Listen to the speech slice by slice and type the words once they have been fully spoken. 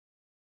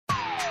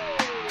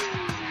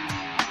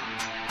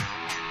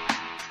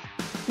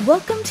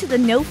Welcome to the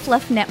No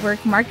Fluff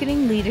Network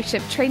Marketing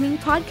Leadership Training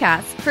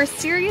Podcast for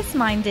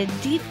serious-minded,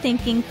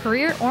 deep-thinking,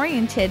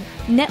 career-oriented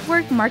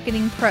network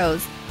marketing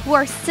pros who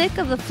are sick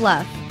of the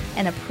fluff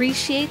and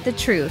appreciate the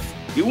truth.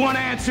 You want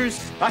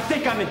answers? I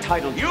think I'm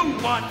entitled. You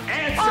want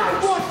answers?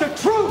 I want the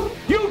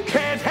truth! You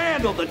can't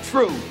handle the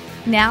truth!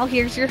 Now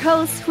here's your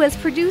host who has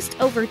produced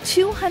over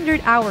 200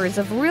 hours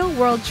of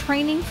real-world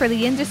training for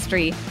the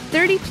industry,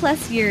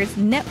 30-plus years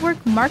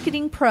network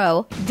marketing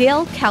pro,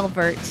 Dale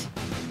Calvert.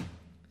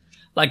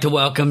 I'd like to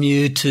welcome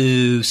you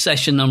to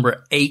session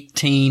number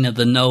 18 of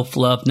the No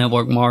Fluff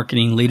Network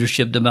Marketing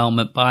Leadership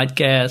Development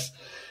Podcast.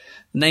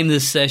 The name of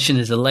this session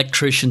is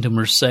Electrician to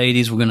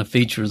Mercedes. We're going to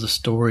feature the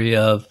story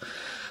of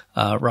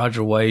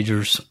Roger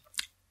Wagers.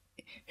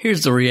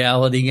 Here's the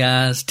reality,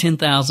 guys.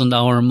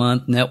 $10,000 a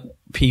month net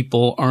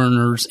people,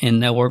 earners in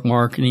network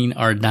marketing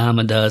are a dime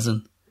a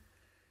dozen.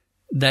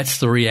 That's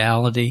the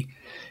reality.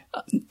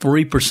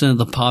 3% of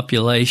the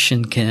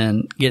population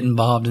can get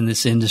involved in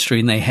this industry,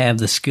 and they have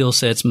the skill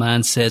sets,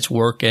 mindsets,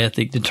 work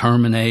ethic,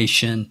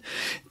 determination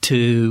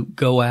to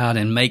go out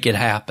and make it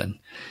happen.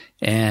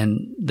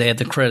 And they have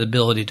the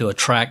credibility to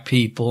attract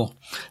people.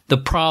 The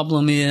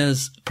problem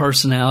is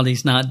personality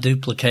is not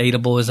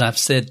duplicatable, as I've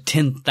said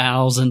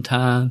 10,000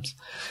 times.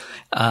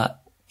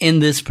 In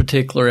this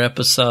particular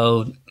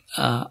episode,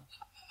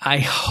 I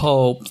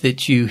hope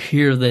that you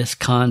hear this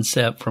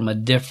concept from a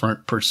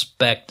different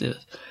perspective,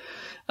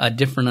 a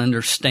different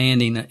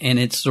understanding. And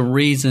it's the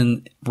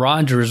reason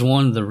Roger is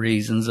one of the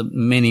reasons of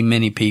many,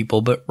 many people,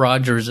 but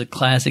Roger is a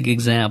classic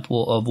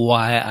example of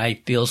why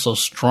I feel so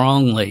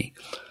strongly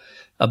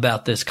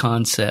about this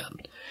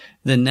concept.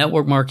 The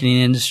network marketing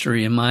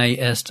industry, in my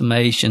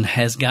estimation,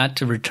 has got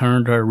to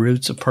return to our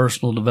roots of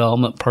personal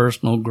development,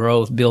 personal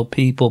growth, build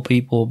people,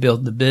 people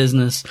build the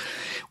business.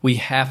 We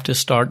have to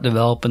start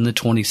developing the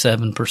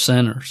 27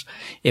 percenters.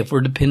 If we're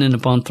dependent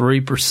upon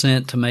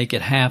 3% to make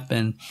it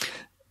happen,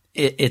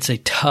 it's a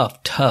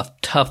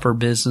tougher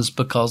business,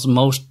 because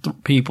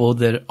most people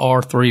that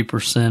are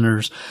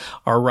 3%ers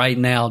are right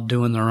now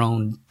doing their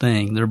own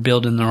thing. They're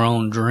building their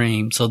own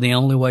dream. So the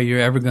only way you're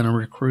ever going to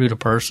recruit a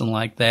person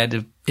like that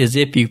is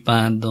if you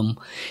find them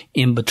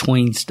in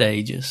between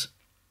stages,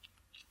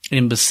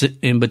 in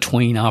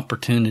between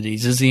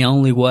opportunities, is the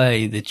only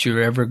way that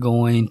you're ever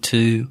going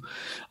to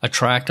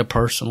attract a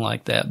person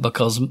like that,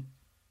 because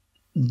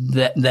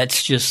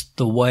that's just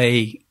the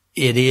way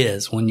it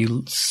is when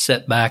you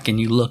sit back and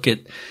you look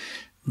at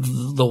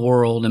the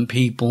world and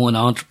people and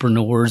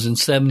entrepreneurs, and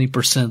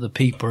 70% of the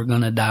people are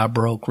going to die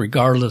broke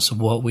regardless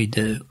of what we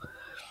do.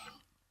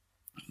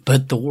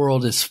 But the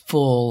world is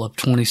full of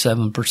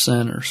 27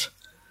 percenters.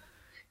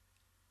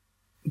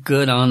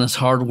 Good, honest,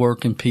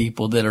 hardworking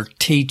people that are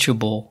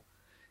teachable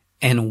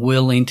and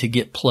willing to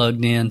get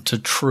plugged into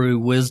true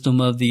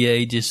wisdom of the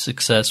ages,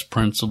 success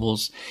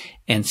principles,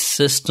 and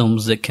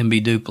systems that can be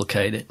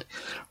duplicated.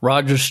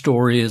 Roger's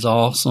story is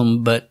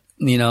awesome, but,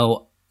 you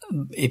know,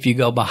 if you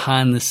go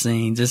behind the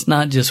scenes, it's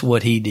not just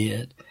what he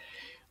did.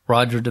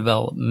 Roger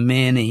developed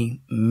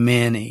many,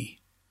 many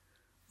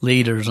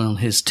leaders on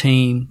his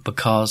team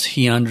because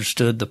he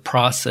understood the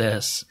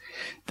process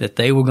that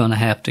they were going to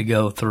have to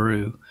go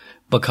through,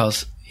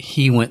 because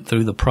he went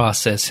through the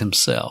process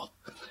himself.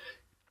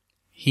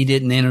 He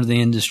didn't enter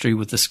the industry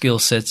with the skill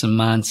sets and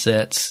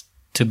mindsets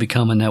to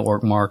become a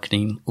network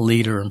marketing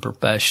leader and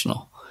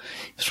professional.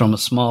 He's from a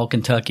small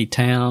Kentucky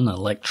town, an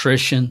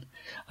electrician.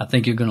 I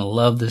think you're going to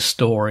love this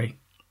story.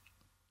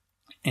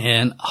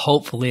 And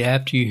hopefully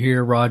after you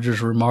hear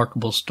Roger's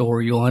remarkable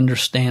story, you'll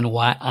understand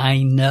why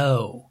I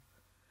know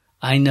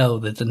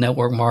that the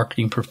network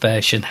marketing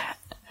profession,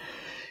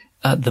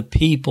 the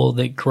people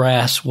that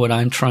grasp what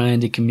I'm trying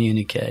to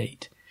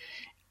communicate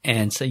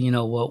and say, you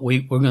know what,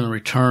 we're going to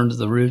return to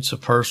the roots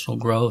of personal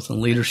growth and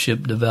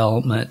leadership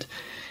development.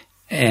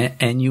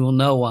 And you will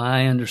know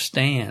why I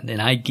understand and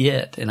I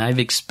get, and I've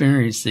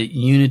experienced that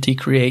unity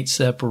creates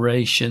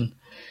separation.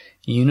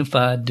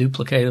 Unified,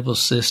 duplicatable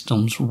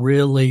systems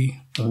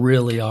really,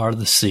 really are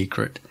the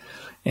secret.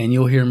 And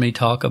you'll hear me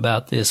talk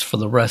about this for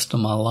the rest of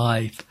my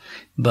life.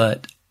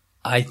 But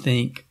I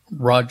think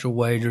Roger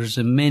Wagers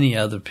and many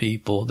other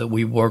people that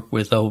we've worked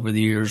with over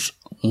the years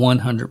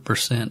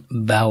 100%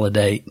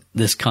 validate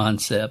this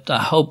concept. I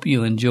hope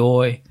you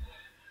enjoy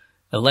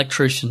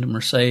Electrician to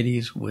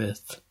Mercedes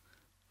with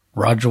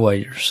Roger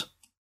Wagers.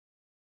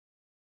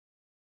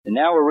 And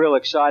now we're real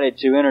excited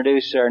to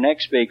introduce our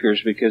next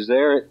speakers, because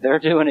they're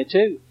doing it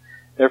too.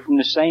 They're from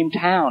the same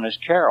town as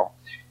Carol,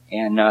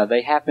 and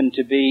they happen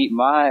to be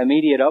my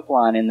immediate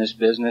upline in this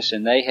business,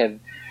 and they have,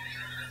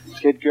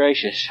 good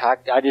gracious,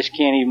 I just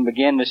can't even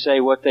begin to say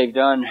what they've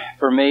done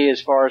for me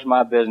as far as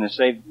my business.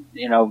 They've,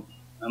 you know,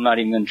 I'm not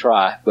even going to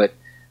try, but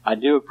I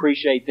do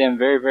appreciate them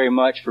very, very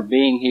much for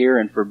being here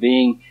and for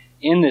being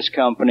in this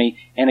company,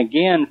 and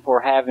again for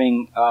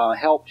having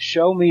helped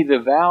show me the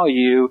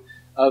value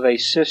of a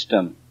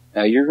system.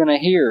 Now you're going to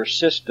hear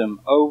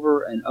system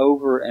over and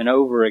over and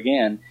over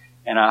again,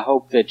 and I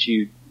hope that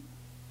you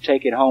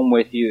take it home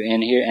with you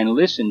and hear and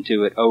listen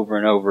to it over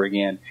and over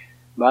again.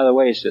 By the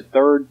way, it's the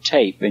third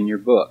tape in your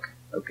book.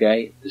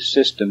 okay? The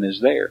system is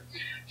there.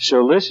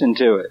 So listen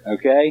to it,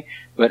 okay?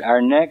 But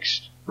our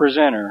next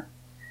presenter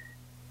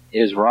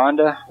is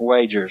Rhonda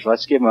Wagers.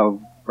 Let's give him a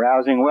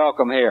rousing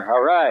welcome here.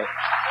 All right.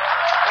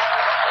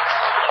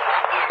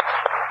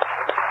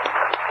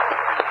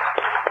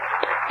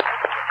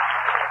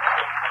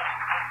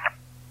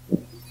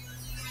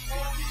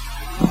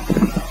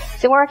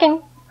 Is it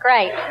working?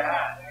 Great.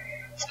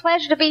 It's a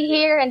pleasure to be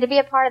here and to be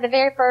a part of the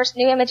very first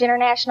New Image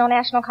International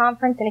National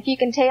Conference. And if you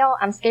can tell,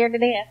 I'm scared to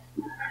death.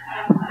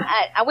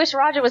 I wish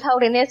Roger was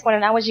holding this one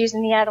and I was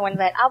using the other one,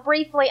 but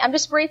I'm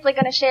just briefly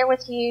going to share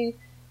with you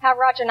how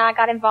Roger and I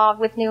got involved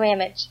with New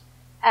Image.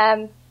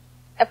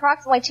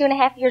 Approximately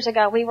 2.5 years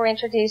ago, we were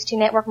introduced to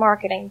network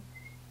marketing.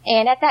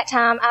 And at that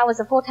time, I was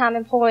a full-time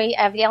employee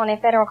of the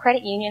L&F Federal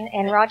Credit Union,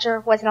 and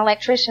Roger was an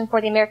electrician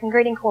for the American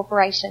Greeting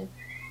Corporation.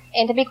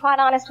 And to be quite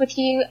honest with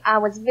you, I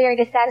was very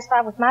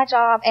dissatisfied with my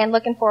job and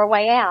looking for a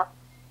way out.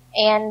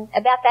 And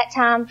about that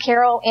time,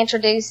 Carol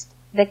introduced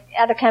the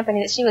other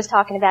company that she was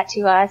talking about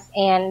to us,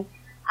 and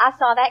I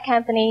saw that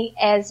company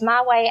as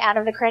my way out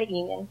of the credit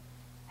union.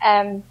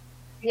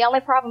 The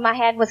only problem I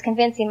had was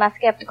convincing my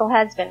skeptical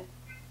husband.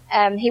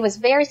 He was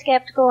very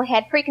skeptical,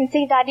 had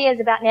preconceived ideas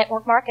about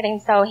network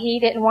marketing, so he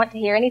didn't want to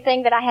hear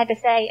anything that I had to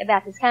say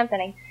about this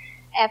company.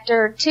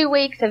 After 2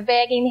 weeks of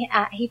begging,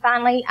 I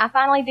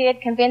finally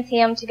did convince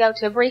him to go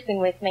to a briefing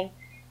with me.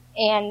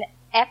 And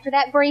after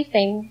that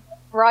briefing,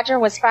 Roger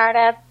was fired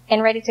up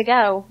and ready to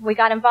go. We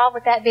got involved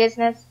with that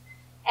business.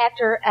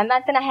 After a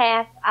month and a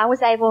half, I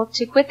was able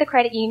to quit the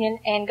credit union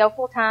and go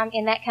full-time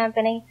in that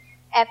company.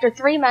 After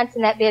 3 months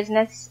in that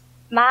business,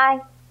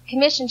 my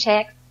commission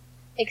checks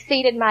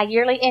exceeded my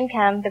yearly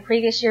income the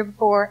previous year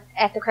before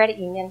at the credit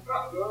union.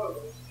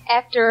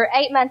 After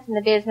 8 months in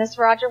the business,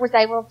 Roger was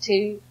able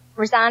to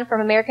resign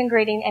from American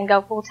Greeting and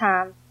go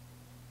full-time.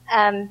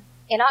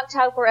 In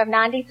October of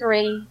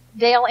 '93,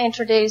 Dale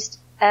introduced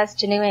us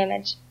to New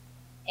Image.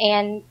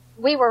 And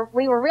we were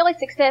really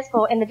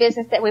successful in the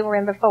business that we were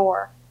in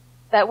before.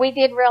 But we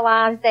did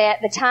realize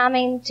that the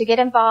timing to get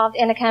involved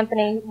in a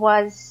company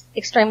was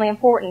extremely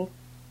important.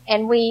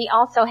 And we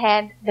also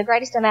had the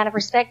greatest amount of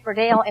respect for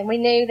Dale, and we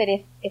knew that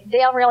if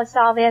Dale really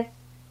saw this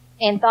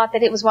and thought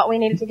that it was what we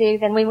needed to do,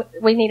 then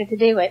we needed to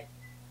do it.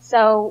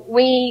 So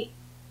we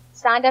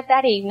signed up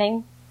that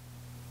evening,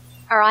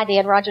 or I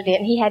did, Roger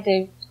didn't. He had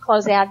to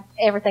close out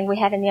everything we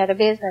had in the other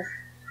business.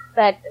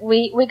 But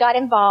we got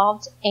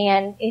involved,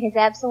 and it has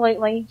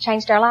absolutely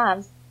changed our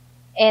lives.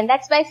 And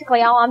that's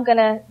basically all I'm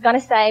gonna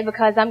say,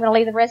 because I'm gonna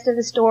leave the rest of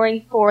the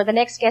story for the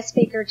next guest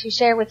speaker to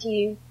share with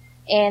you.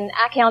 And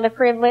I count it a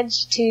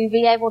privilege to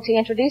be able to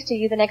introduce to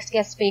you the next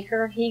guest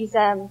speaker. He's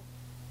a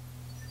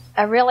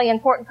really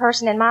important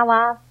person in my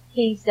life.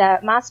 He's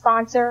my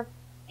sponsor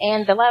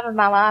and the love of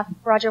my life,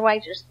 Roger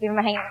Wagers. Give him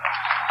a hand.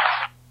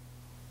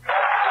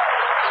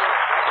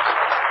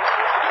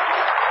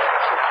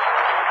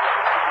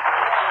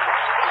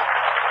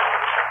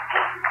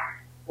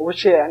 I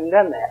wish I hadn't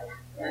done that.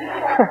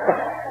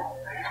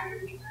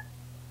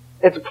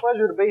 It's a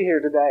pleasure to be here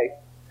today.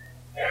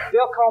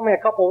 Bill called me a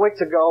couple of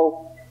weeks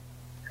ago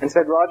and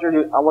said, Roger,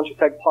 I want you to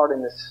take part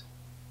in this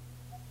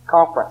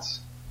conference.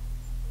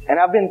 And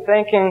I've been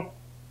thinking,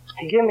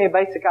 he gave me a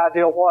basic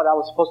idea of what I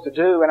was supposed to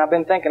do, and I've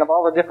been thinking of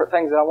all the different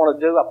things that I want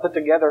to do. I put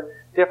together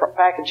different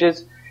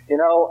packages. You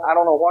know, I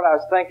don't know what I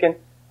was thinking.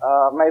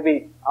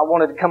 Maybe I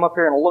wanted to come up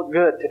here and look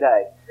good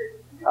today.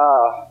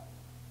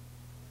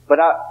 But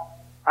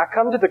I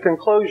come to the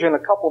conclusion a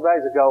couple of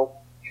days ago.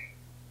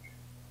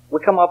 We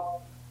come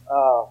up,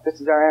 this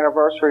is our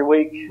anniversary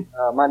week.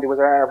 Monday was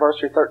our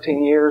anniversary,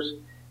 13 years.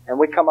 And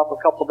we come up a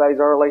couple of days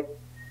early.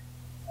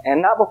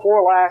 And night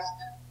before last,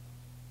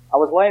 I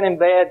was laying in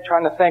bed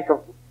trying to think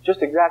of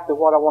just exactly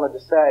what I wanted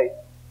to say.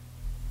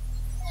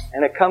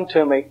 And it come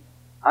to me,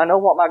 I know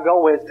what my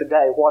goal is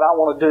today, what I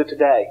want to do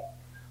today.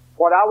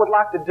 What I would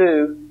like to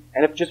do,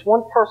 and if just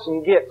one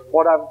person gets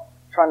what I'm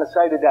trying to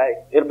say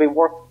today, it'll be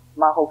worth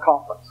my whole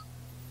conference.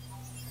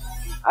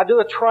 I do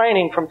a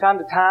training from time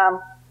to time,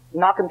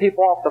 knocking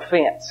people off the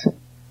fence.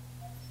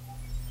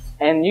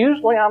 And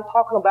usually I'm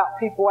talking about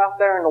people out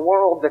there in the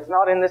world that's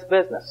not in this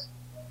business.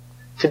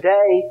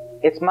 Today,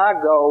 it's my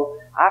goal.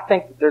 I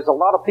think that there's a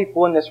lot of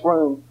people in this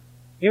room.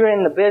 You're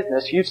in the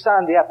business. You've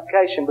signed the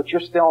application, but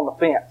you're still on the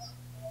fence.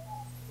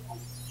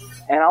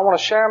 And I want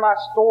to share my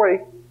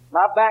story,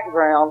 my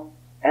background,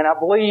 and I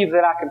believe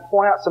that I can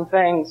point out some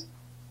things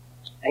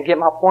and get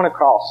my point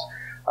across.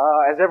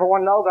 As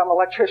everyone knows, I'm an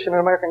electrician in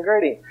American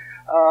Greeting,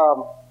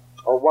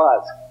 or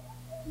was.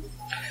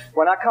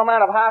 When I come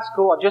out of high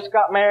school, I just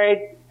got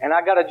married, and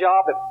I got a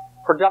job at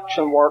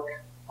production work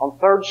on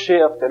third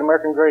shift at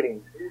American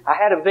Greetings. I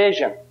had a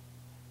vision.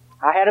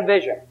 I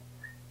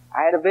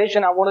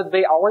wanted to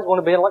be, always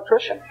wanted to be an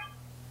electrician.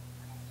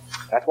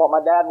 That's what my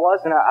dad was,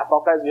 and I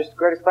thought that was just the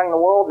greatest thing in the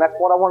world, and that's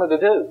what I wanted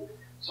to do.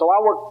 So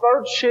I worked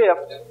third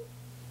shift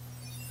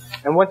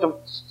and went to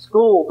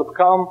school to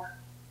become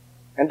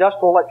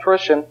industrial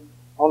electrician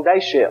on day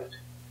shift.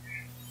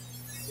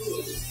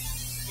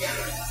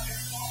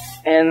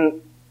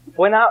 And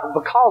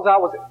because I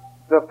was,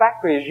 the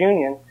factory is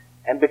union,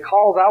 And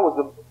because I was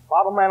the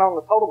bottom man on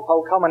the totem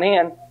pole coming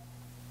in,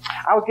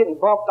 I was getting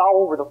bumped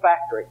all over the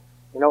factory.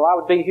 You know, I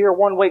would be here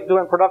one week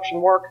doing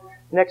production work.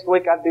 Next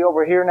week I'd be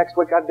over here. Next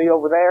week I'd be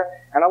over there.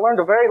 And I learned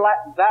a very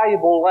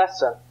valuable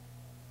lesson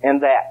in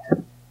that.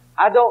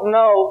 I don't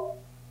know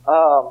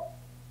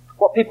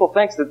what people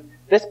think that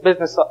this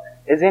business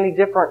is any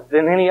different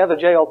than any other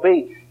JOB.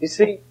 You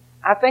see,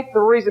 I think the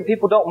reason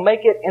people don't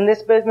make it in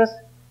this business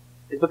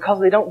is because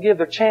they don't give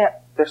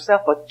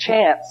themselves a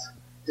chance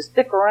to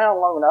stick around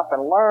long enough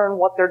and learn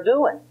what they're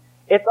doing.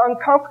 It's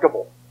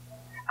uncomfortable.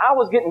 I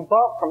was getting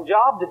bumped from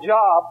job to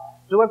job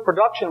doing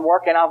production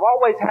work, and I've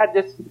always had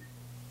this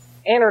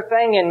inner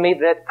thing in me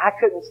that I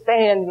couldn't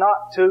stand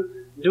not to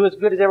do as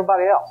good as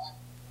everybody else.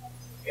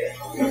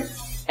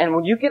 And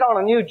when you get on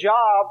a new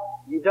job,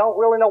 you don't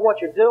really know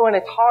what you're doing.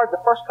 It's hard.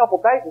 The first couple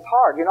of days, it's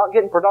hard. You're not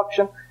getting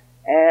production.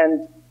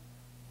 And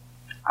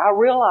I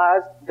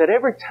realized that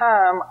every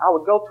time I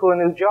would go to a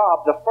new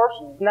job, the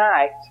first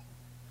night,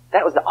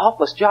 that was the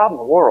awfulest job in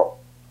the world.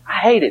 I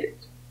hated it.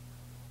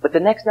 But the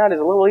next night is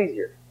a little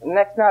easier. The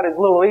next night is a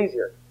little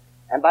easier.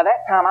 And by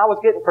that time, I was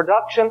getting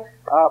production.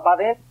 By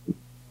then,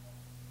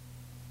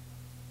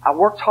 I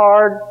worked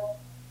hard.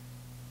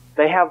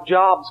 They have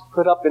jobs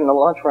put up in the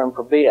lunchroom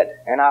for bid.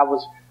 And I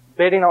was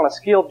bidding on a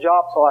skilled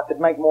job so I could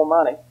make more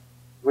money.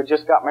 We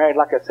just got married,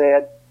 like I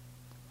said.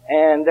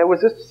 And there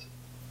was this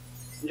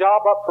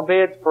job up for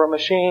bid for a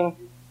machine,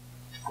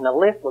 and the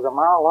list was a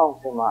mile long,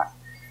 seemed like.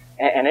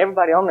 And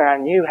everybody on there I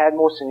knew had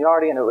more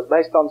seniority, and it was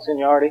based on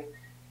seniority.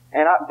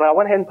 But I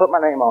went ahead and put my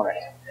name on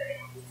it.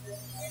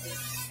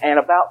 And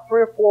about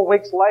 3 or 4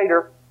 weeks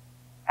later,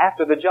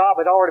 after the job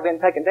had already been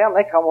taken down,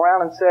 they come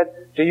around and said,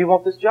 "Do you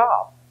want this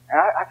job?"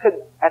 And I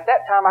couldn't, at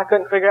that time, I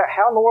couldn't figure out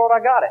how in the world I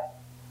got it.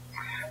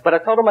 But I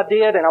told them I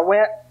did, and I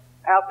went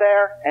out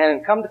there,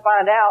 and come to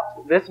find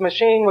out, this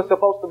machine was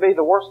supposed to be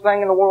the worst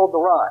thing in the world to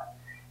run.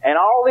 And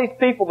all these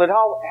people that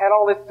had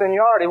all this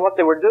seniority, what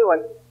they were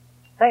doing,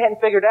 they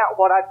hadn't figured out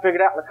what I'd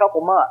figured out in a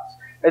couple months.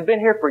 They'd been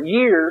here for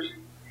years,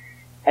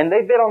 and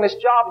they bid on this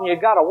job, and you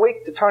got a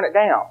week to turn it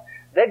down.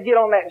 They'd get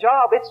on that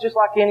job, it's just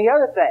like any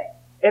other thing.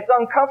 It's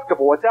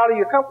uncomfortable. It's out of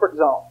your comfort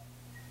zone.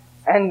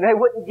 And they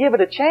wouldn't give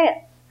it a chance.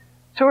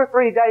 2 or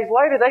 3 days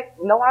later,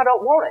 no, I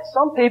don't want it.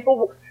 Some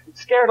people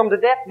scared them to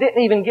death,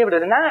 didn't even give it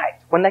a night.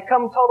 When they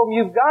come and told them,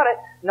 "You've got it,"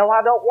 "No,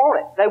 I don't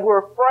want it." They were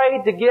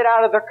afraid to get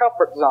out of their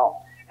comfort zone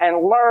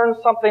and learn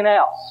something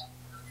else.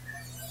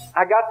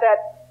 I got that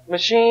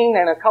machine,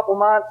 and in a couple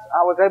months,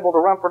 I was able to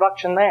run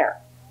production there.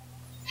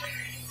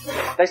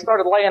 They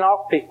started laying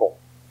off people.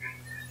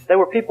 There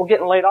were people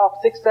getting laid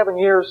off 6, 7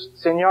 years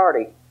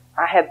seniority.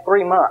 I had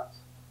 3 months.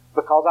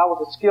 Because I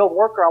was a skilled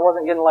worker, I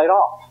wasn't getting laid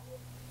off.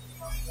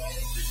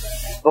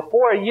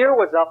 Before a year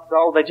was up,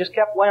 though, they just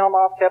kept laying them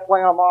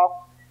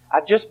off.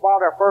 I just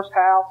bought our first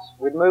house.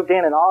 We'd moved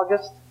in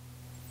August.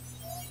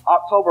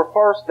 October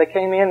 1st, they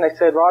came in, they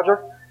said,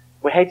 "Roger,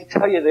 we hate to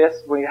tell you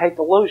this, we hate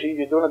to lose you.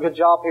 You're doing a good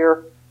job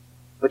here,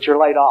 but you're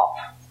laid off."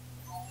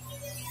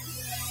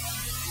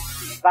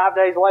 5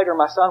 days later,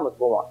 my son was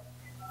born.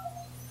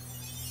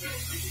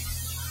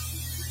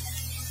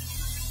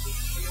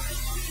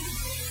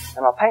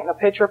 Am I painting a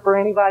picture for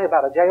anybody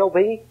about a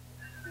JOB?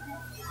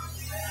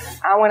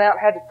 I went out and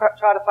had to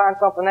try to find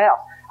something else.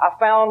 I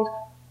found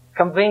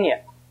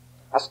convenient.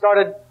 I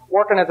started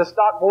working as a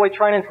stock boy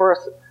training for an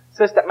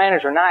assistant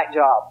manager, night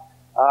job.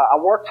 I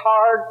worked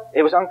hard.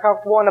 It was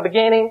uncomfortable in the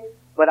beginning,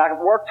 but I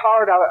worked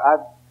hard. I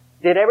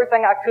did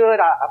everything I could.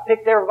 I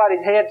picked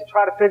everybody's head to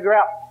try to figure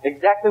out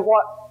exactly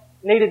what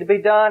needed to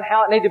be done,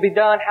 how it needed to be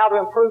done, how to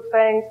improve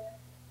things.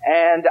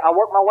 And I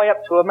worked my way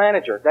up to a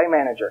manager, day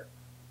manager.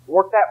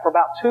 Worked that for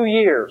about 2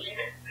 years.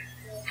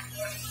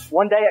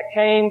 One day it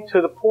came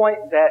to the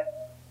point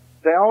that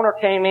the owner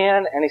came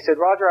in and he said,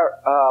 "Roger,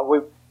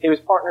 he was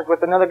partners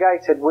with another guy."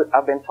 He said,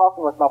 "I've been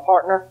talking with my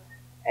partner,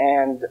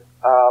 and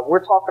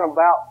we're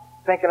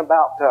thinking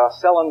about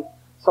selling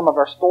some of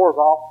our stores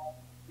off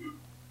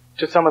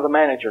to some of the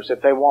managers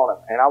if they want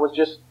them."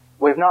 And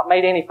we've not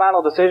made any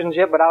final decisions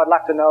yet, but I would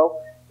like to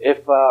know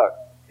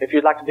if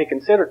you'd like to be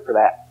considered for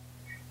that.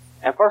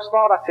 And first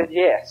thought, I said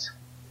yes.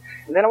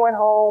 And then I went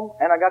home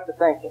and I got to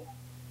thinking.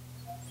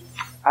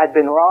 I'd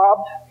been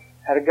robbed,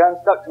 had a gun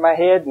stuck to my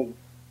head, and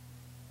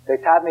they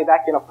tied me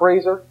back in a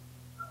freezer.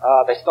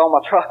 They stole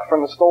my truck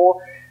from the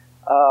store.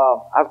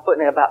 I was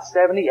putting in about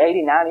 70,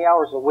 80, 90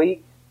 hours a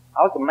week.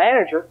 I was the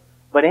manager,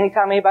 but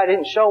anytime anybody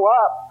didn't show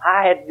up,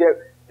 I had to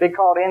be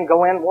called in,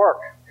 go in,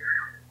 work.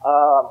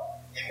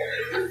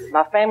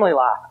 My family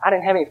life. I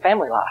didn't have any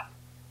family life.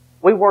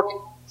 We worked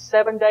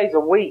 7 days a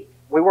week.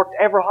 We worked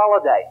every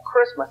holiday.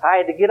 Christmas, I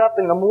had to get up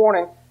in the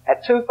morning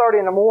at 2:30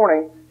 in the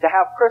morning to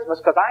have Christmas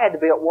because I had to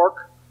be at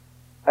work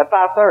at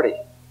 5:30.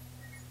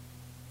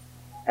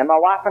 And my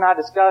wife and I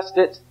discussed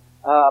it.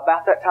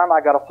 About that time,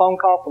 I got a phone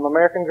call from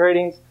American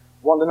Greetings,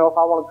 wanted to know if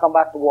I wanted to come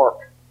back to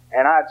work.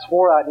 And I had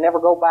swore I'd never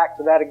go back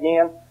to that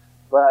again,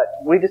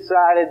 but we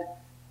decided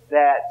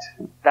that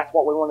that's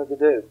what we wanted to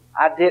do.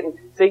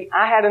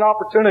 I had an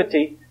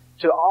opportunity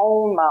to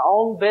own my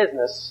own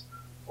business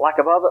like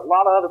a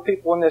lot of other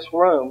people in this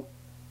room,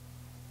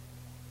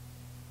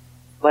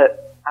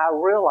 But I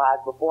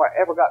realized before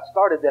I ever got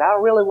started that I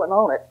really wouldn't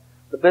own it.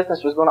 The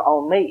business was going to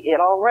own me. It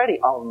already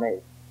owned me.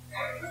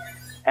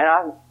 And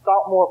I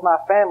thought more of my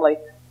family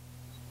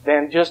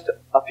than just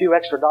a few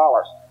extra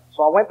dollars.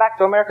 So I went back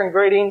to American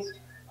Greetings.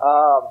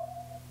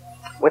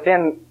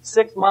 Within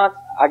 6 months,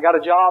 I got a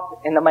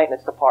job in the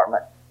maintenance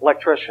department,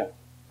 electrician.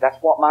 That's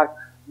what my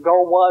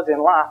goal was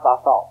in life, I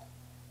thought.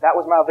 That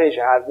was my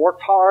vision. I'd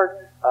worked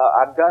hard.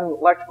 I'd done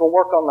electrical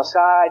work on the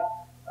side.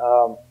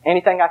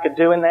 Anything I could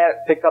do in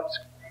that, pick up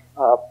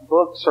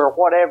books or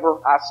whatever.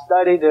 I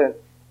studied, and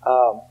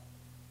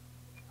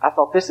I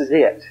thought, this is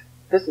it.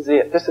 This is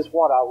it. This is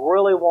what I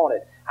really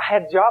wanted. I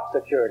had job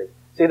security.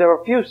 See, there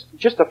were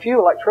just a few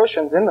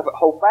electricians in the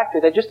whole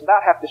factory. They just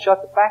about have to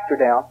shut the factory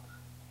down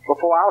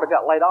before I would have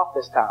got laid off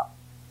this time.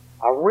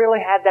 I really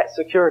had that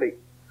security.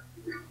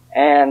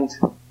 And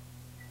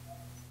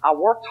I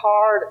worked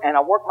hard, and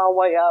I worked my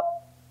way up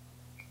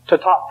to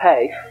top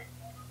pay.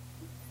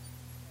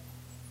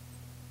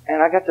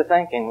 And I got to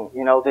thinking,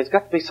 there's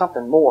got to be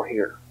something more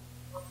here.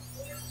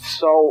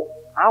 So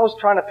I was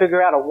trying to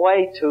figure out a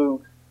way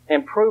to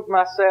improve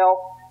myself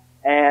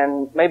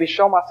and maybe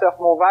show myself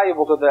more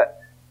valuable to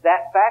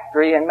that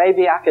factory, and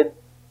maybe I could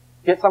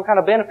get some kind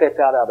of benefits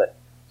out of it.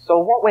 So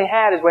what we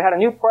had is we had a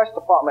new press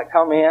department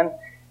come in,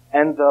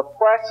 and the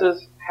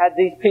presses had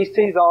these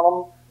PCs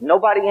on them.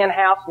 Nobody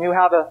in-house knew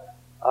how to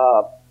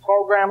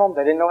program them.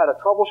 They didn't know how to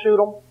troubleshoot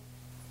them.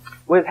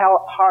 We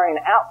was hiring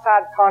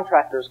outside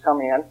contractors come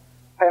in,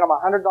 paying them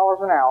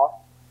 $100 an hour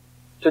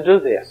to do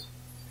this.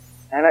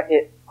 And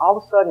all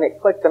of a sudden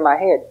it clicked in my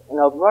head,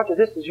 Roger,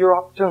 this is your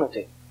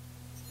opportunity.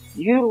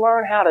 You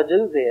learn how to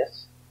do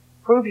this,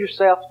 prove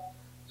yourself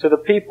to the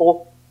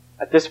people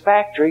at this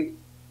factory,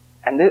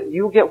 and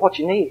you'll get what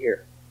you need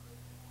here.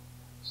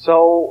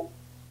 So,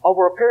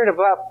 over a period of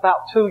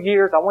about 2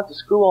 years, I went to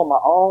school on my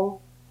own.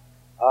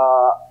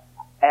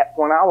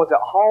 When I was at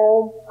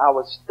home, I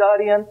was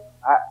studying.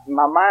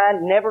 My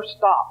mind never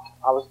stopped.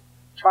 I was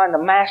trying to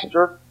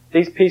master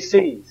these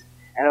PCs.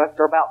 And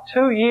after about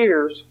 2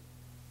 years,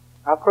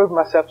 I proved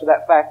myself to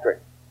that factory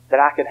that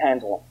I could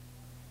handle them.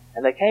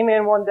 And they came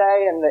in one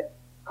day and they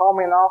called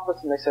me in the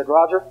office and they said,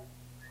 Roger,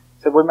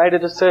 we made a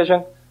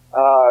decision.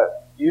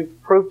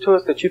 You've proved to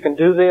us that you can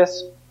do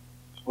this.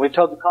 We've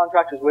told the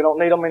contractors we don't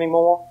need them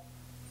anymore.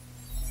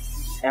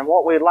 And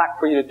what we'd like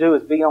for you to do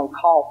is be on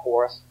call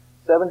for us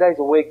 7 days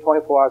a week,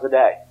 24 hours a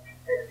day.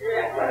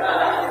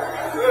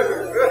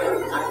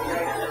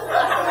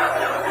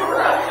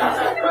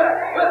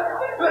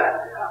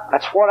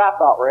 That's what I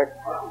thought, Rick.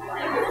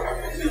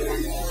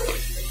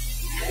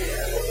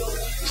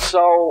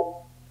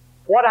 So,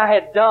 what I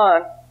had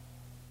done,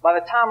 by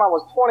the time I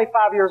was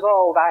 25 years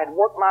old, I had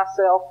worked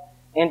myself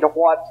into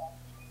what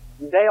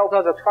Dale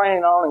does a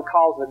training on and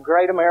calls the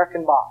Great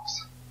American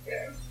Box.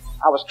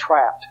 I was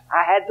trapped.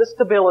 I had the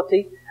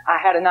stability. I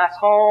had a nice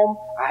home.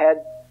 I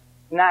had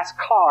nice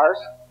cars,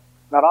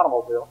 not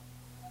automobiles.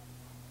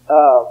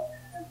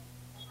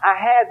 I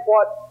had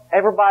what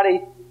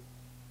everybody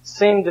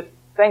seemed to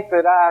think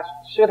that I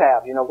should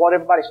have, what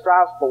everybody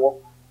strives for.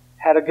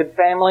 Had a good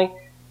family.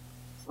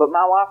 But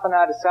my wife and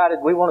I decided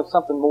we wanted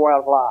something more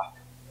out of life.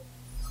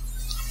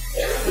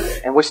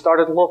 And we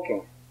started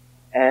looking.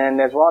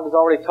 And as Rhonda's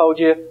already told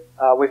you,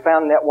 we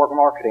found network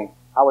marketing.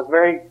 I was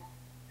very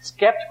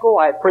skeptical.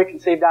 I had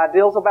preconceived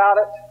ideals about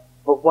it.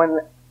 But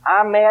when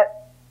I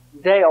met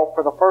Dale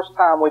for the first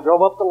time, we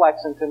drove up to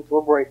Lexington to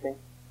a briefing.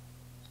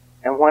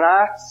 And when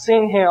I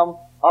seen him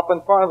up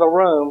in front of the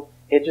room,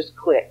 it just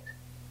clicked.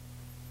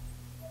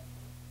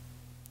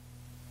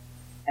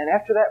 And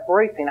after that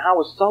briefing, I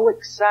was so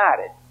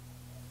excited.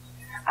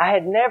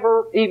 I'd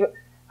never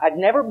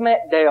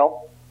met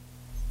Dale.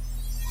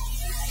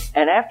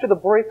 And after the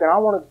briefing, I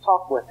wanted to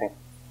talk with him.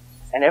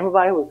 And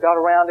everybody got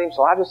around him,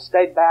 so I just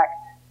stayed back,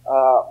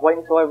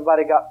 waiting until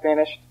everybody got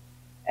finished.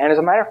 And as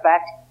a matter of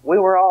fact, we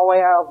were all the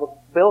way out of the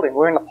building. We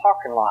were in the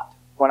parking lot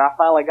when I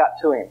finally got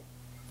to him.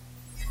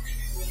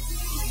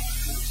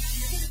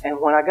 And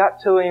when I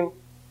got to him,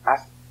 I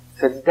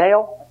said,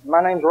 Dale,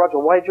 my name's Roger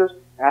Wagers,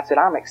 and I said,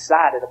 I'm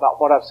excited about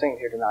what I've seen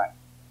here tonight.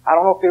 I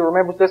don't know if he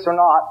remembers this or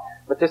not,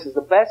 but this is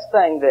the best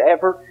thing that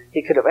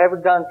he could have ever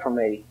done for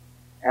me.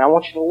 And I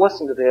want you to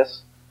listen to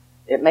this.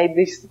 It may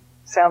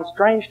sound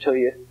strange to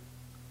you,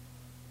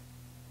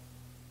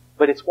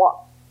 but it's what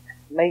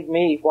made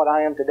me what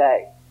I am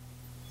today.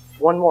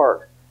 One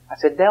word. I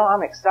said, Dale,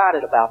 I'm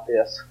excited about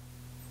this,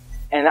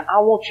 and I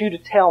want you to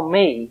tell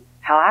me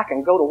how I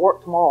can go to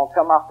work tomorrow and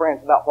tell my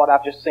friends about what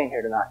I've just seen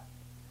here tonight.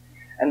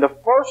 And the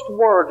first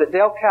word that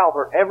Dale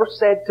Calvert ever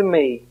said to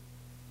me,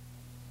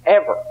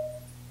 ever,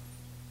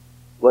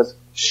 was,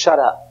 shut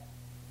up.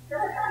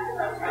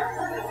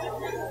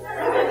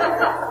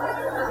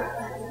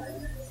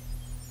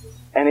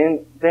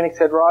 And then he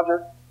said,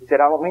 Roger, he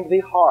said, I don't mean to be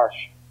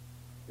harsh,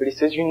 but he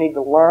says you need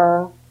to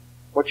learn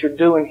what you're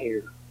doing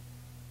here.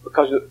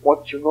 Because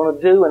what you're going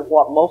to do and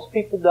what most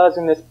people does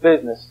in this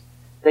business,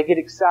 they get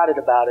excited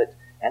about it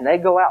and they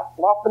go out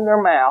flopping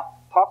their mouth,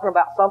 talking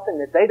about something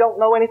that they don't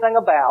know anything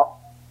about,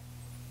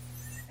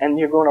 and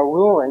you're going to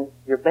ruin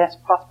your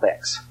best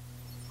prospects.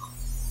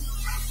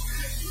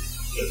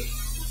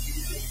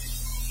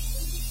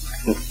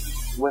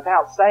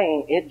 Without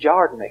saying, it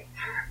jarred me.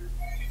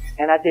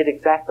 And I did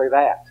exactly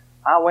that.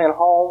 I went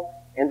home.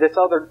 In this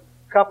other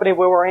company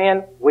we were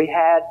in, we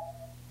had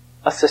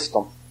a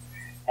system.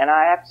 And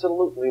I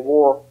absolutely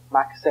wore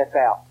my cassettes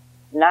out.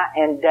 Night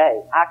and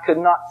day. I could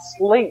not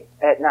sleep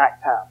at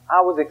nighttime.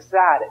 I was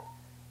excited.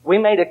 We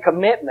made a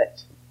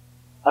commitment.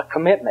 A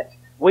commitment.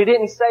 We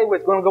didn't say we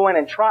was going to go in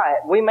and try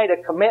it. We made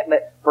a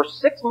commitment for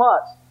 6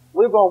 months.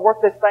 We were going to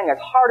work this thing as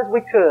hard as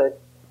we could.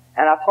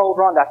 And I told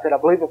Rhonda, I said, I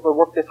believe if we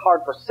work this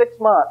hard for 6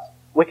 months,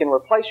 we can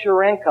replace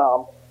your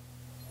income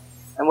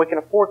and we can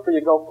afford for you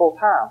to go full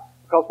time.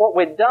 Because what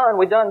we'd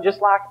done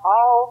just like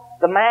all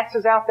the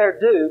masses out there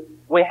do.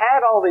 We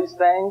had all these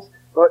things,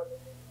 but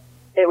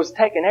it was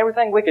taking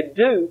everything we could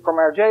do from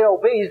our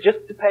JOBs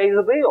just to pay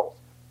the bills.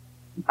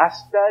 I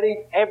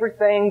studied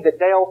everything that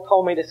Dale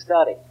told me to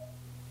study.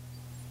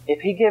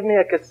 If he gave me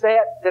a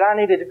cassette that I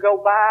needed to go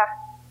buy,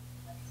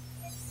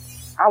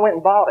 I went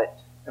and bought it,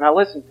 and I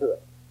listened to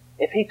it.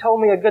 If he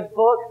told me a good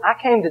book, I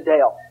came to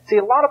Dale. See,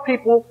 a lot of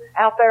people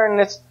out there in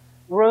this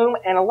room,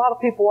 and a lot of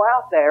people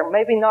out there,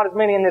 maybe not as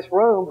many in this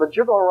room, but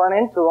you're going to run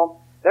into them.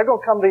 They're going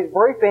to come to these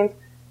briefings,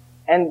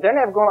 and they're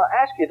never going to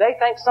ask you. They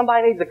think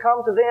somebody needs to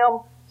come to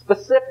them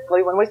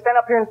specifically. When we stand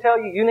up here and tell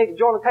you, you need to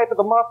join the Tape of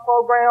the Month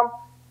program,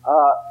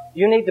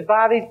 you need to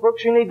buy these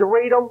books, you need to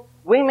read them,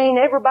 we mean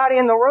everybody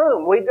in the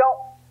room. We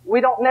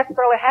don't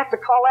necessarily have to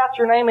call out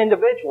your name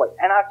individually.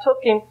 And I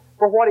took him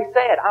for what he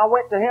said. I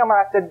went to him and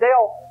I said,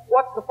 Dale,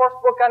 what's the first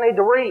book I need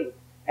to read?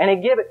 And he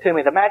gave it to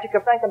me, The Magic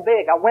of Thinking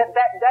Big. I went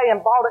that day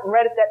and bought it and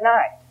read it that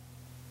night.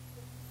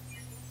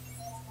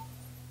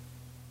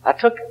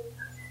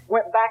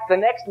 Went back the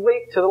next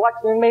week to the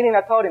Lexington meeting.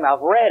 I told him,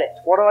 I've read it.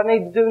 What do I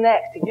need to do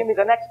next? He gave me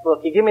the next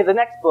book. He gave me the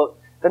next book.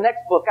 The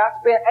next book. I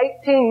spent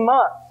 18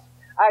 months.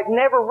 I'd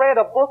never read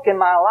a book in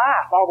my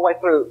life all the way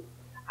through.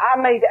 I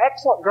made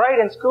excellent grade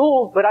in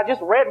schools, but I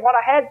just read what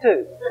I had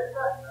to.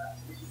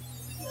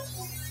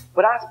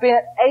 But I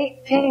spent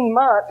 18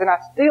 months, and I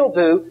still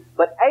do,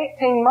 but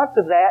 18 months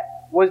of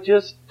that was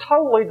just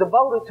totally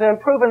devoted to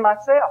improving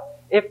myself.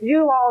 If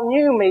you all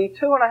knew me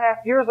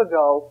 2.5 years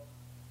ago,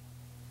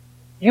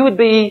 you would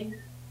be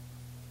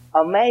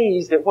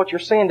amazed at what you're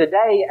seeing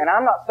today. And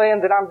I'm not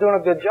saying that I'm doing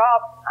a good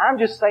job. I'm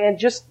just saying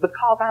just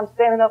because I'm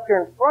standing up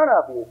here in front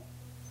of you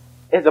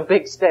is a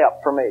big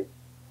step for me.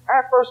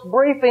 Our first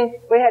briefing,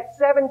 we had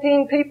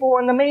 17 people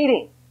in the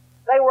meeting.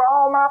 They were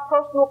all my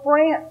personal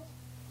friends.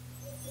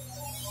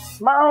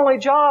 My only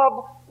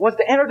job was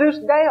to introduce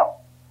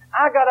Dale.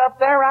 I got up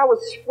there, I was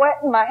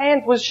sweating, my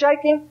hands was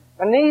shaking,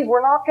 my knees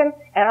were knocking,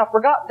 and I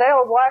forgot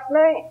Dale's last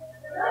name.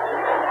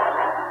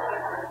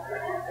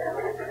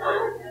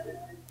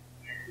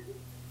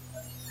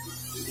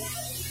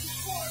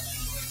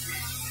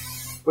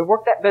 We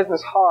worked that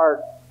business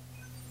hard,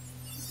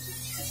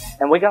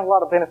 and we got a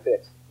lot of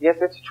benefits. Yes,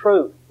 it's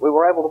true. We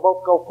were able to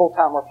both go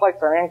full-time, replace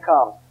our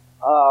incomes.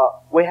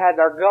 We had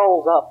our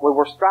goals up. We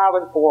were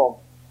striving for them.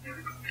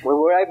 We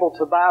were able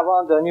to buy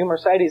Rhonda a new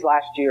Mercedes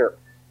last year.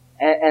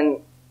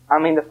 And I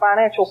mean, the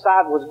financial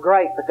side was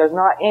great, but there's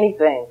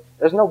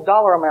no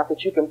dollar amount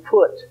that you can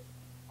put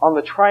on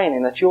the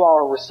training that you all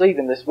are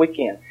receiving this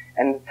weekend,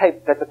 and the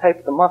tape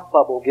of the month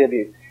club will give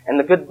you, and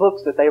the good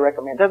books that they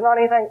recommend. There's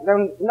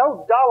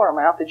no dollar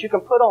amount that you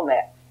can put on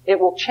that. It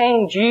will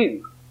change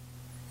you.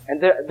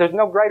 And there's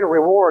no greater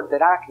reward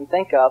that I can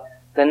think of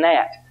than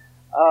that.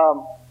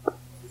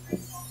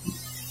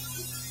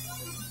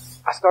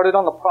 I started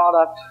on the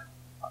product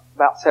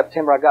about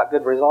September. I got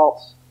good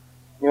results.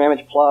 New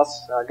Image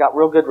Plus, got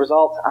real good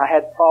results. I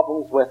had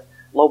problems with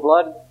low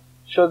blood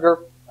sugar,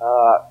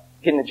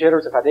 getting the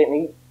jitters if I didn't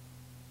eat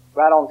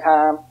right on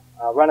time,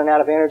 running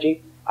out of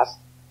energy. I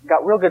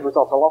got real good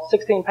results. I lost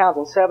 16 pounds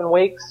in 7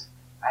 weeks.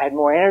 I had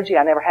more energy.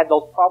 I never had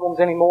those problems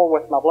anymore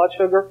with my blood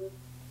sugar.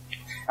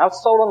 I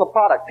was sold on the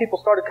product. People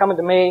started coming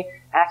to me,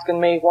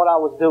 asking me what I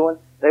was doing.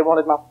 They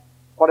wanted my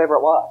whatever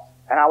it was,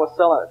 and I was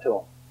selling it to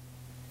them.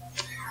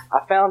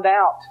 I found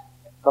out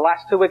the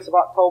last 2 weeks of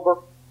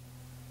October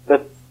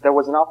that there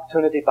was an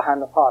opportunity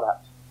behind the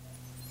product.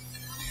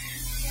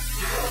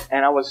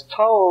 And I was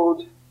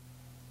told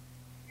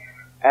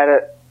at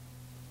a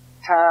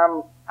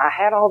time, I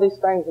had all these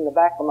things in the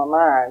back of my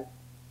mind,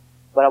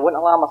 but I wouldn't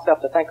allow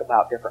myself to think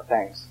about different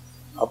things,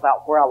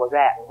 about where I was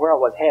at and where I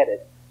was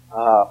headed.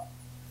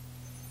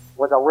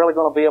 Was I really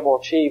going to be able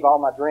to achieve all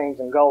my dreams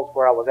and goals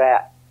where I was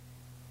at?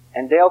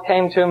 And Dale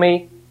came to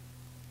me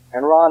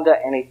and Rhonda,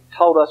 and he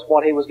told us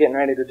what he was getting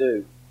ready to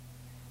do.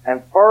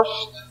 And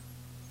first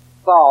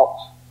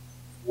thought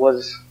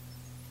was,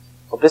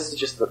 well, this is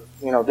just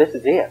this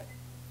is it.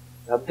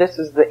 Now, this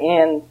is the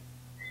end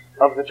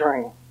of the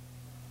dream.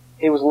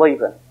 He was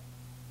leaving.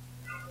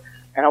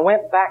 And I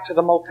went back to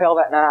the motel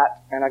that night,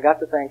 and I got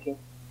to thinking,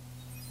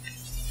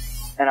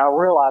 and I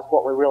realized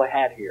what we really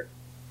had here.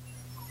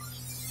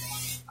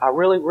 I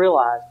really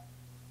realized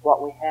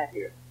what we had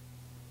here.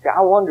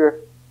 I wonder if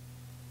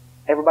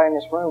everybody in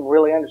this room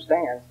really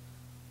understands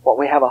what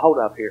we have a hold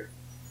of here.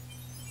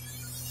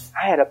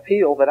 I had a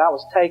pill that I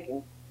was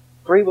taking,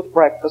 3 with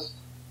breakfast,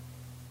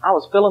 I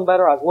was feeling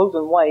better. I was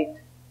losing weight.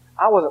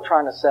 I wasn't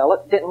trying to sell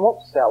it. Didn't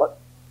want to sell it.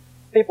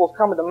 People was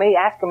coming to me,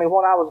 asking me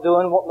what I was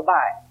doing, wanting to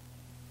buy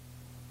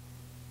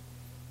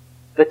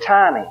it. The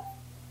timing.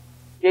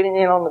 Getting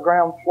in on the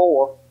ground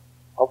floor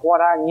of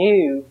what I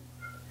knew,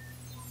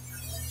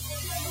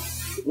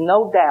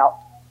 no doubt,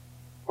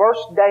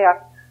 first day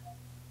I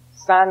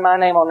signed my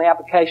name on the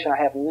application,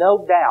 I have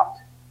no doubt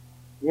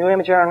New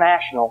Image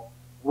International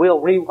will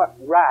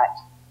rewrite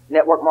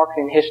network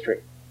marketing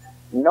history.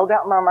 No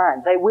doubt in my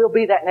mind. They will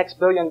be that next $1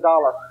 billion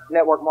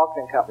network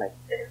marketing company.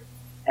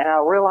 And I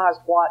realized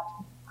what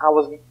I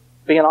was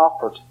being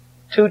offered.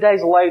 2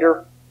 days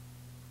later,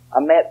 I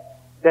met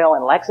Dale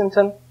in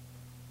Lexington.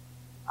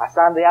 I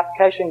signed the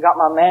application, got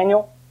my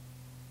manual.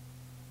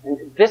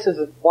 And this is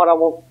what I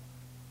want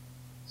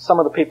some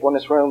of the people in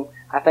this room,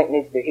 I think,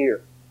 needs to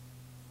hear.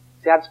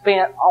 See, I'd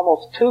spent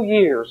almost 2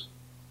 years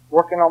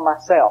working on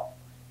myself.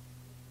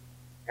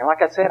 And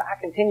like I said, I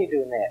continue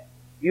doing that.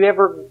 You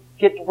ever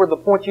get to where the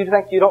point you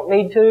think you don't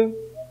need to,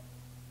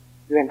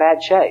 you're in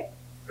bad shape.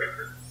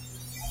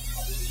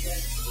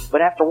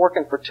 But after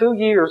working for 2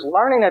 years,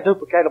 learning a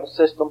duplicatable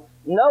system,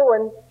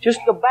 knowing just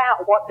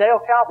about what Dale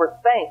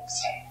Calvert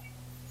thinks,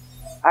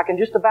 I can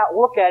just about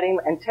look at him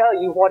and tell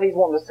you what he's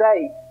wanting to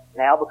say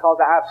now, because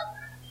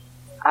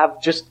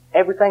I've just,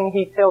 everything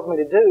he tells me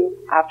to do,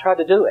 I've tried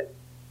to do it.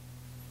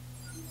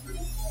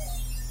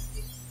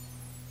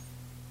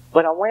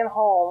 But I went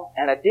home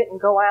and I didn't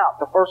go out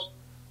the first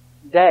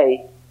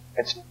day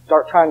and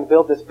start trying to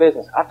build this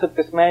business. I took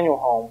this manual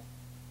home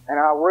and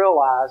I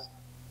realized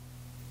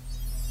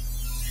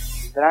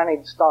that I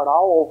need to start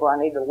all over.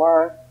 I need to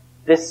learn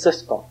this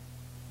system.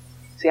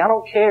 See, I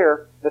don't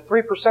care, the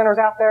 3%ers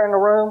out there in the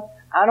room,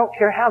 I don't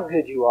care how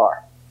good you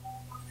are.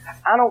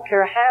 I don't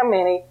care how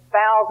many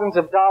thousands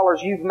of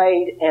dollars you've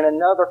made in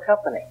another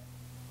company.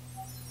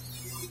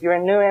 You're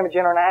in New Image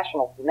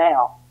International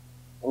now,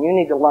 and you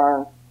need to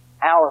learn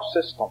our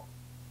system.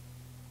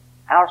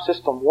 Our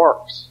system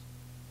works.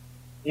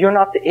 You're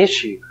not the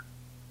issue.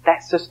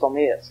 That system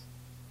is.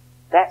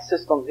 That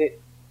system's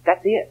it.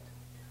 That's it.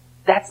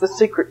 That's the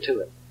secret to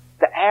it.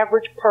 The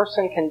average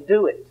person can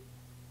do it.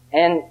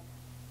 And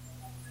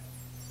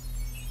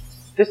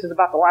this is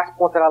about the last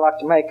point that I'd like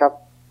to make. I'm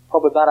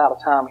probably about out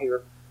of time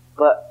here.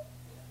 But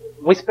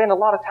we spend a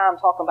lot of time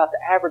talking about the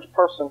average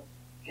person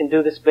can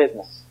do this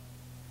business.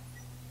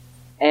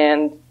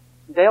 And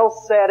Dale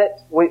said it.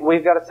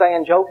 We've got a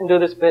saying, Joe can do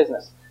this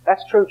business.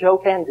 That's true, Joe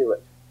can do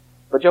it.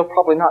 But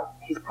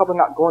he's probably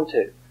not going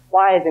to.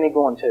 Why isn't he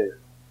going to?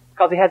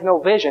 Because he has no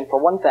vision, for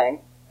one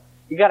thing.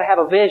 You gotta have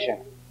a vision.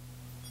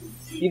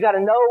 You gotta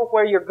know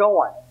where you're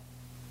going.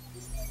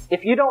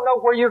 If you don't know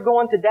where you're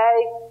going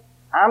today,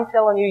 I'm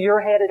telling you,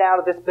 you're headed out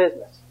of this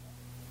business.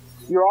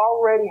 You're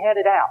already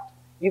headed out.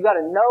 You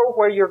gotta know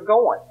where you're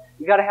going.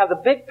 You gotta have the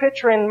big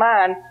picture in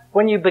mind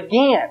when you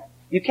begin.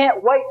 You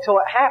can't wait till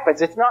it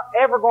happens. It's not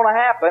ever gonna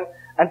happen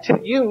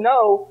until you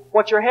know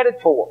what you're headed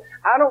for.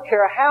 I don't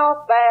care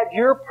how bad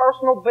your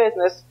personal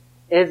business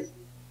is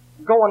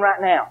going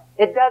right now.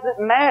 It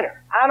doesn't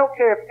matter. I don't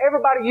care if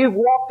everybody you've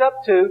walked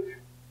up to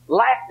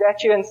laughed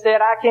at you and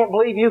said, I can't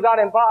believe you got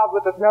involved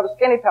with another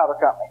skinny powder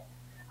company.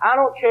 I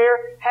don't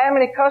care how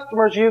many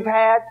customers you've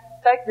had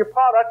take your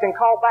product and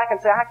call back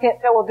and say, I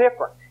can't tell a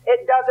difference.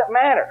 It doesn't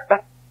matter.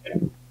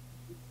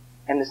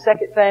 And the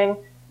second thing,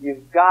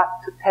 you've got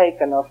to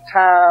take enough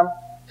time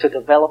to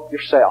develop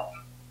yourself.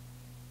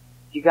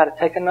 You've got to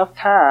take enough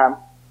time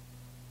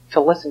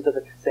to listen to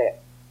the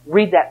cassette.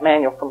 Read that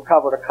manual from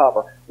cover to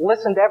cover.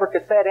 Listen to every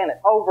cassette in it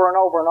over and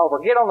over and over.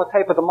 Get on the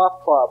Tape of the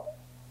Month Club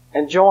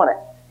and join it.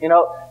 You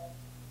know,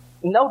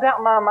 no doubt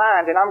in my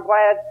mind, and I'm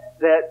glad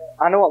that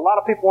I know a lot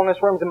of people in this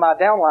room is in my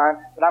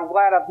downline, but I'm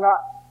glad I've not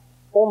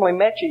formally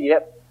met you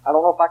yet. I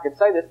don't know if I could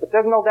say this, but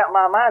there's no doubt in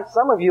my mind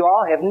some of you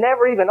all have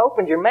never even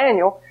opened your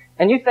manual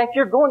and you think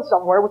you're going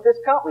somewhere with this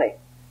company.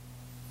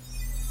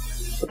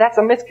 But that's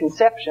a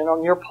misconception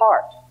on your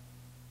part.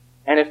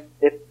 And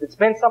if it's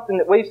been something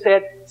that we've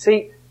said,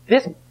 see,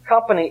 this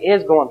company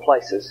is going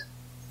places.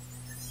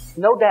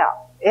 No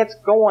doubt. It's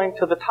going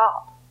to the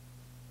top.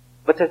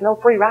 But there's no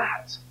free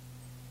rides.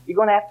 You're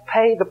going to have to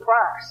pay the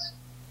price.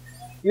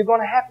 You're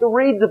going to have to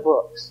read the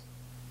books.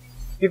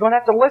 You're going to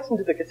have to listen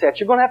to the cassettes.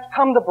 You're going to have to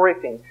come to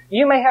briefings.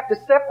 You may have to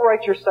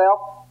separate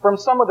yourself from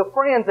some of the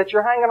friends that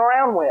you're hanging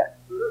around with.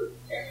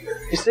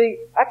 You see,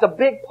 that's a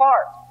big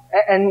part.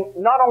 And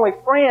not only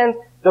friends,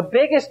 the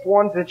biggest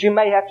ones that you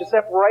may have to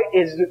separate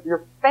is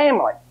your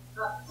family.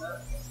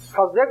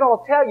 Because they're going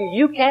to tell you,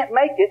 you can't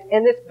make it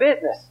in this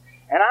business.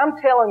 And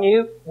I'm telling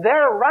you,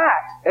 they're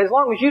right, as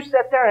long as you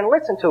sit there and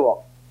listen to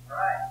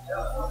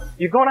them.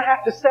 You're going to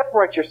have to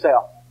separate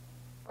yourself.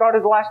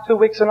 Started the last 2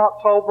 weeks in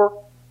October.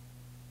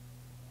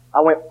 I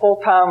went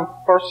full-time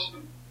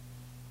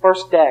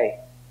first day.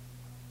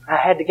 I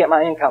had to get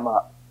my income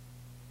up.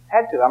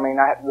 Had to. I mean,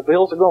 the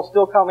bills are going to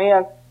still come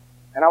in,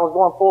 and I was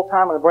going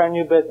full-time in a brand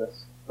new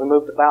business. We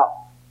moved about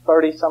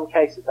 30-some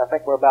cases. I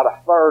think we're about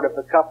a third of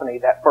the company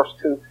that first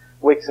 2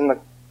 weeks in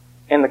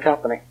the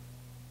company.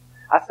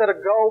 I set a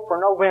goal for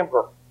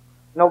November.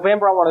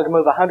 November, I wanted to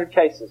move 100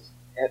 cases.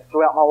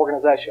 throughout my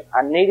organization.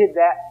 I needed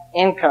that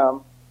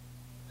income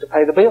to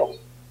pay the bills.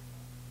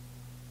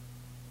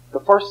 The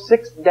first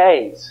 6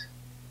 days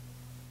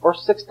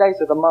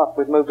of the month,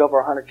 we've moved over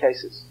 100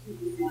 cases.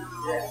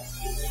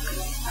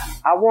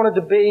 I wanted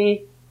to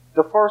be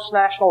the first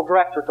national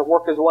director to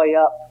work his way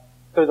up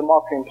through the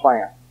marketing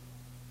plan.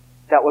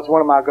 That was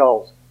one of my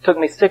goals. It took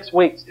me 6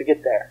 weeks to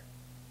get there.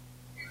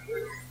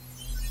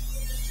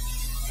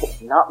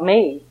 Not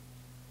me.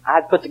 I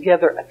had put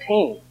together a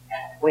team.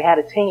 We had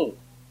a team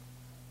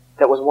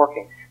that was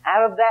working.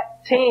 Out of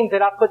that team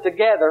that I put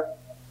together,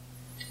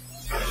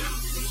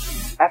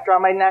 after I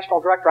made national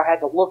director, I had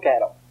to look at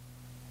them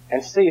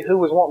and see who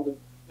was wanting to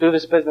do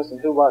this business and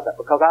who wasn't.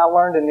 Because I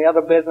learned in the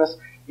other business,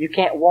 you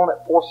can't want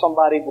it for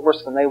somebody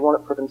worse than they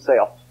want it for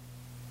themselves.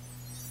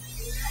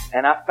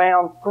 And I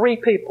found 3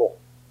 people.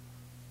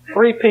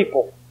 3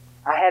 people.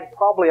 I had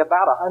probably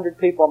about 100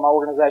 people in my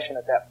organization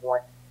at that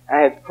point. I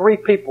had 3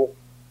 people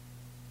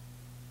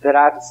that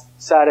I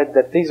decided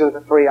that these are the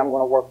 3 I'm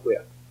going to work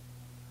with.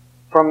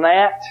 From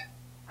that,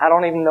 I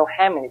don't even know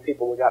how many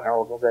people we got in our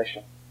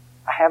organization.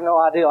 I have no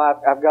idea.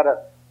 I've got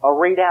a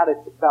readout.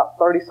 It's about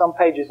 30-some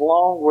pages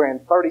long. We're in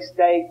 30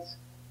 states.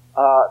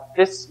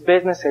 This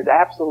business has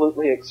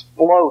absolutely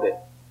exploded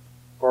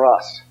for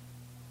us.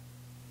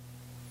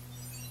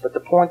 But the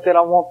point that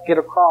I want to get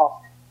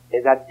across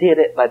is I did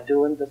it by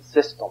doing the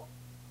system.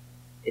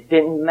 It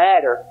didn't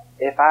matter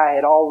if I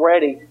had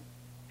already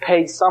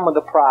paid some of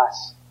the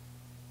price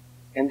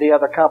in the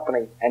other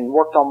company and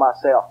worked on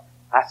myself.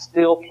 I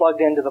still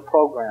plugged into the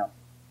program.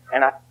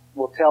 And I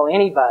will tell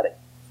anybody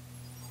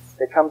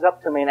that comes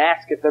up to me and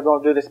asks if they're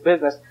going to do this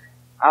business,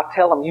 I'll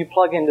tell them, you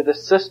plug into the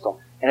system.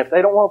 And if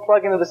they don't want to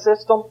plug into the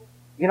system,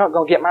 you're not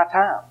going to get my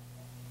time.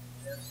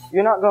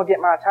 You're not going to get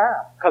my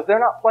time because they're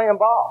not playing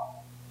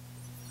ball.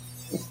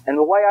 And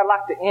the way I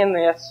like to end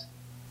this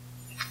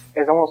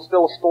is I want to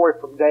steal a story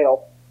from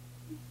Dale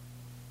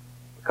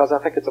because I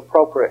think it's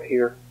appropriate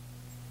here.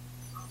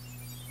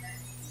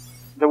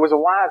 There was a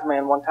wise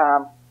man one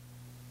time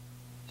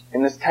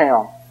in this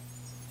town.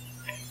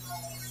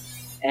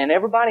 And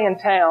everybody in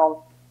town,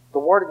 the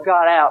word had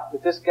got out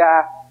that this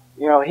guy,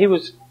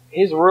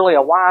 he's really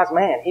a wise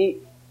man.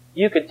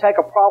 You could take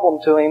a problem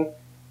to him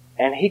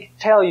and he could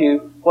tell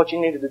you what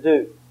you needed to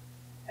do.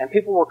 And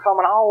people were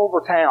coming all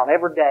over town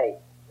every day.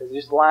 They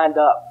just lined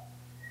up.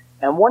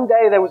 And one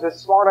day there was a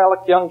smart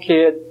aleck young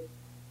kid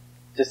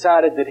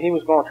decided that he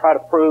was going to try to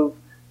prove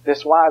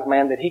this wise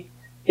man that he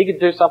could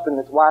do something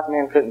that the wise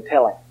man couldn't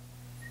tell him.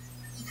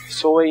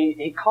 So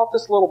he caught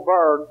this little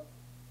bird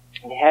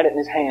and he had it in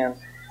his hands.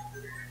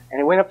 And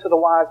he went up to the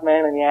wise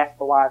man and he asked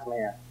the wise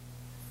man.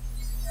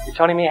 He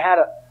told him he had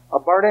a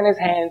bird in his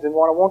hands and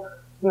what I want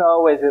to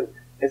know is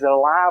it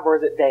alive or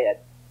is it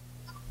dead?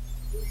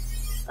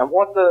 And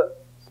what the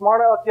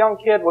smart aleck young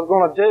kid was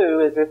going to do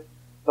is if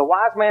the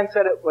wise man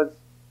said it was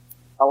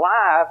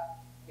alive,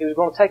 he was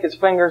going to take his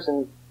fingers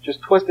and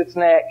just twist its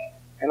neck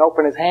and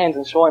open his hands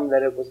and show him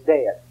that it was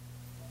dead.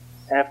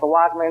 And if the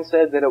wise man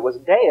said that it was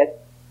dead,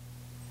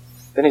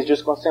 then he's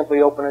just going to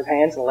simply open his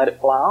hands and let it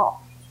fly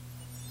off.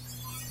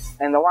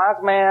 And the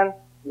wise man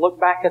looked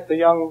back at the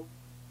young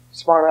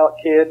smart aleck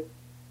kid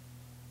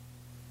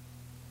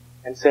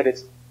and said,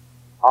 it's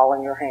all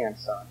in your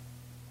hands, son.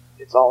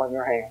 It's all in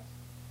your hands.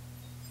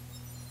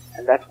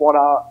 And that's what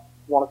I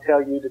want to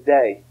tell you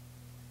today.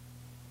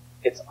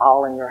 It's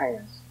all in your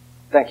hands.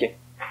 Thank you.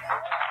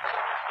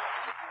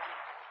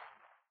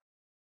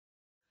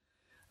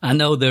 I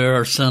know there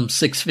are some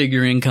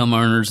 6-figure income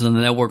earners in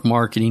the network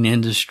marketing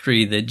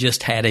industry that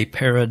just had a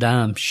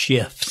paradigm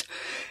shift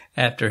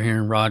after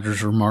hearing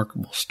Roger's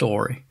remarkable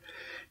story.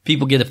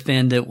 People get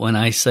offended when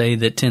I say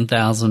that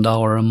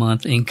 $10,000 a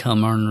month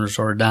income earners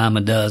are a dime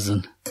a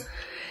dozen.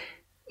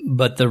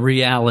 But the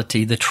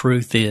reality, the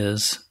truth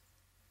is,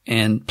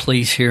 and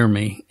please hear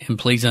me and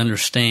please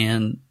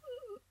understand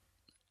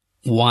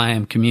why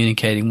I'm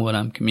communicating what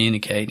I'm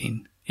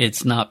communicating.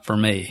 It's not for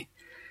me.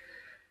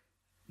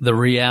 The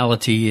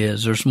reality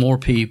is there's more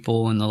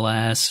people in the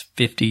last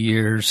 50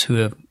 years who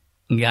have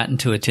gotten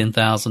to a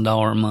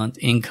 $10,000 a month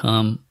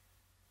income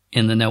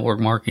in the network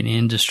marketing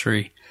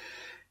industry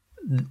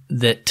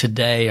that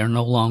today are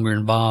no longer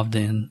involved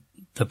in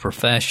the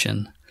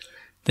profession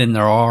than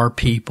there are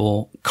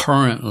people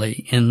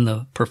currently in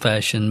the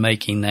profession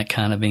making that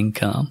kind of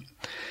income.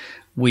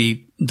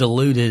 We've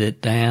diluted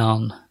it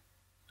down.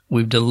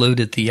 We've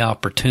diluted the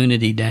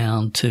opportunity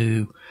down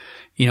to,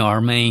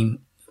 our main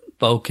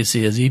focus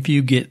is if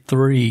you get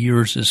 3,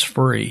 yours is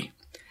free.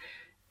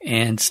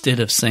 And instead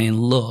of saying,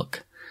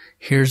 look,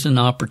 here's an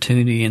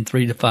opportunity in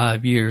 3 to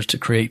 5 years to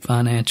create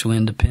financial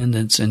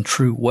independence and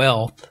true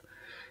wealth,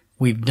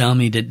 we've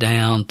dummied it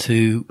down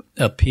to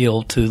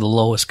appeal to the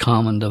lowest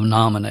common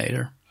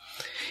denominator.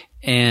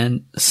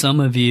 And some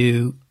of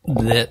you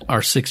that are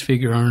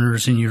 6-figure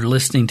earners and you're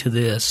listening to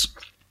this,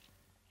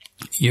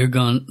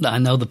 I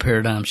know the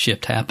paradigm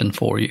shift happened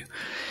for you.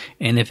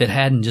 And if it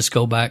hadn't, just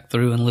go back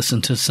through and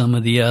listen to some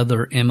of the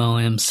other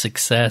MLM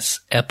success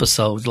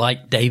episodes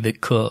like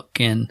David Cook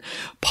and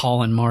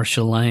Paul and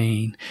Marsha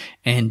Lane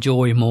and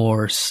Joy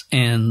Morse,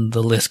 and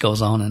the list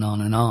goes on and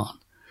on and on.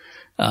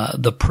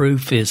 The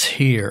proof is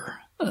here.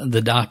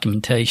 The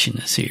documentation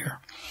is here.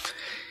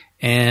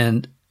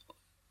 And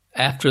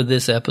after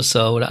this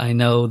episode, I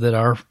know that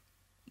our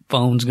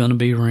phone's going to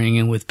be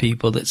ringing with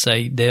people that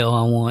say, Dale,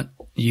 I want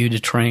you to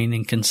train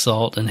and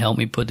consult and help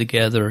me put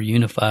together a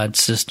unified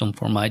system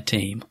for my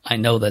team. I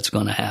know that's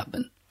going to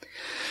happen.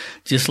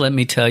 Just let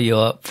me tell you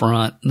up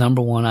front,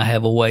 number one, I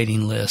have a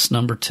waiting list.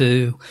 Number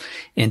two,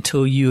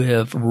 until you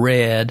have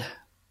read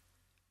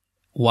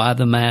why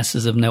the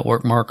masses of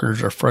network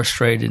marketers are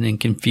frustrated and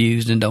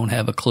confused and don't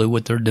have a clue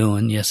what they're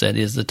doing. Yes, that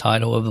is the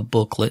title of a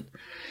booklet.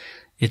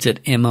 It's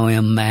at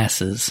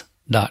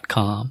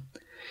MLMmasses.com.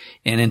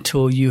 And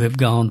until you have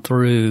gone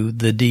through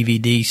the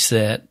DVD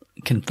set,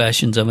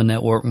 Confessions of a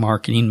Network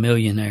Marketing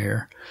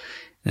Millionaire,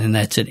 and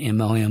that's at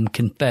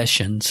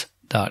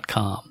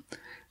MLMconfessions.com.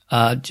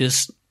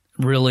 Just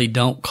really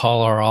don't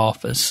call our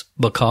office,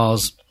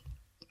 because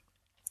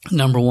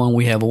number one,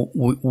 we have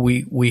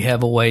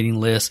a waiting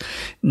list.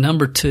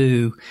 Number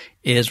two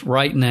is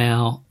right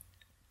now,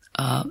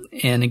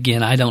 and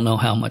again, I don't know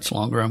how much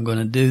longer I'm going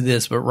to do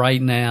this, but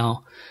right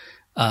now,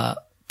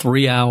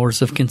 3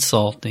 hours of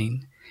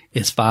consulting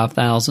is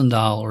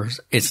 $5,000.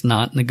 It's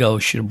not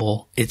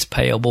negotiable. It's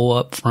payable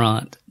up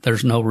front.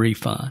 There's no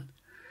refund.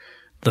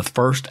 The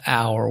first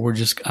hour,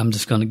 I'm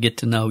just going to get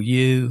to know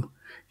you,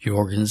 your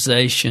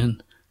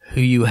organization, who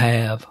you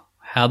have,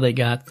 how they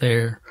got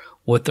there,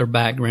 what their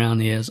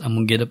background is. I'm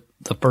going to get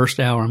the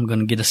first hour, I'm going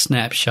to get a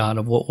snapshot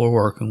of what we're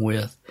working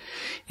with.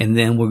 And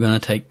then we're going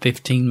to take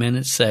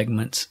 15-minute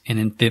segments. And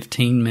in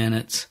 15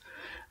 minutes,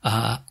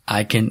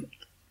 I can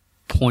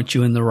point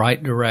you in the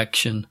right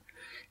direction.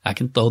 I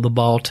can throw the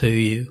ball to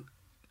you.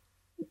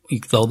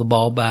 You throw the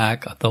ball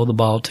back. I throw the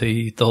ball to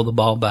you. You throw the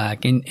ball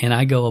back. And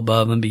I go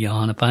above and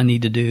beyond. If I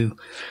need to do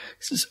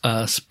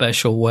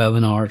special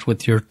webinars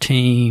with your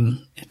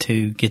team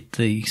to get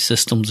the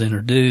systems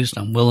introduced,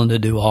 I'm willing to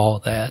do all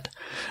of that.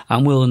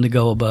 I'm willing to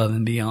go above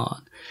and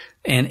beyond.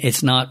 And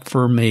it's not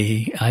for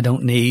me. I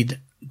don't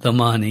need the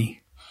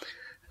money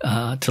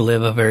to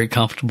live a very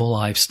comfortable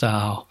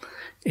lifestyle.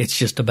 It's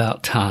just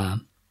about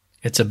time.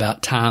 It's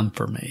about time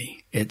for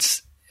me.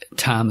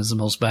 Time is the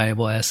most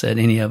valuable asset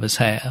any of us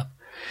have.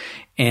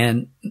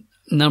 And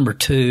number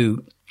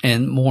two,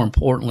 and more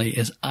importantly,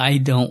 is I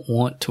don't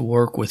want to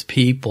work with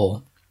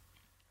people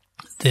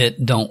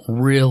that don't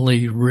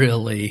really,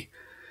 really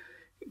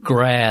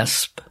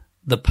grasp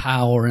the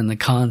power and the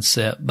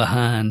concept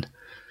behind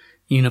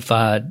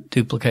unified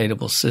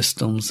duplicatable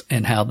systems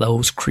and how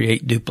those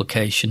create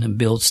duplication and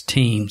builds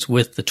teams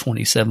with the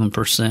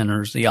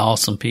 27%ers, the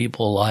awesome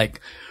people like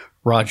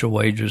Roger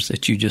Wagers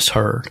that you just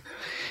heard.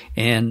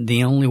 And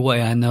the only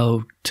way I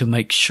know to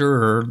make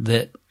sure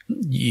that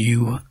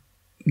you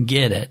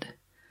get it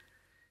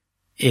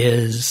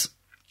is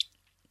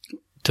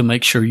to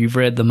make sure you've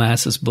read the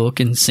Masses book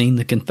and seen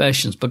the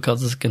Confessions,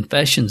 because the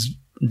Confessions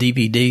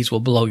DVDs will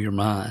blow your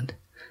mind.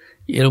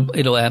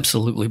 It'll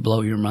absolutely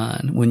blow your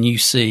mind when you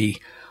see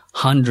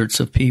hundreds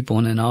of people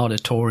in an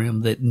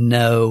auditorium that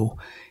know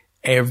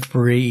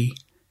every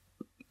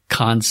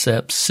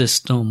concept,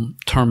 system,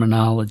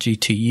 terminology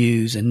to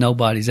use, and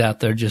nobody's out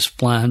there just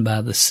flying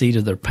by the seat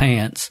of their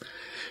pants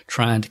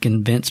trying to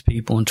convince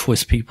people and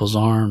twist people's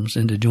arms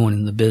into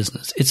joining the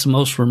business. It's the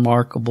most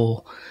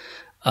remarkable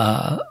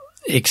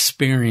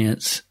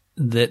experience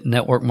that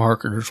network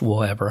marketers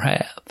will ever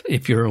have.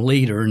 If you're a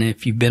leader and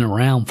if you've been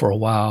around for a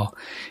while,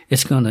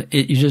 it's gonna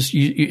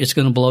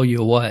blow you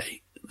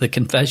away. The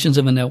Confessions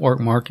of a Network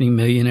Marketing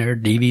Millionaire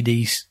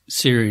DVD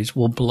series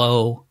will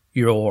blow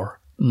your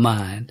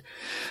mind,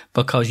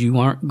 because you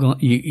aren't going,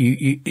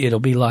 it'll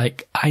be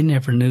like, I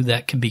never knew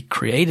that could be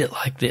created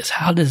like this.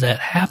 How does that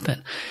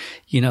happen?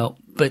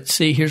 But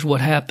see, here's what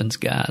happens,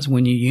 guys.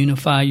 When you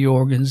unify your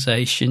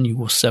organization, you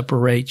will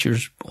separate your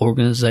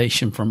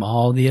organization from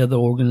all the other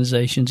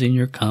organizations in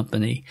your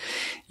company.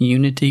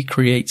 Unity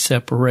creates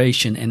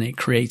separation, and it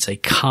creates a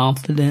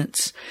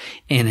confidence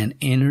and an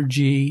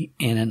energy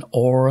and an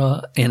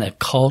aura and a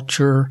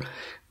culture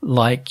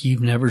like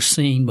you've never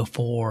seen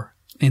before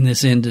in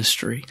this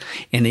industry.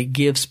 And it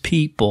gives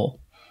people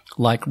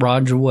like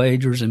Roger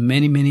Wagers and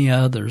many, many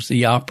others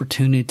the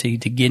opportunity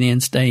to get in,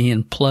 stay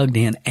in, plugged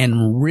in,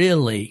 and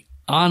really,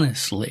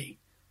 honestly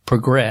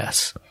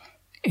progress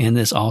in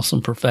this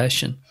awesome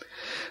profession.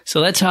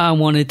 So that's how I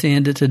wanted to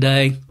end it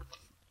today.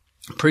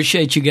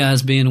 Appreciate you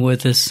guys being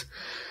with us.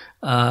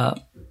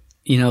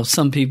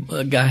 Some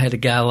people, I had a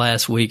guy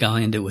last week, I'll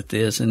end it with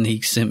this, and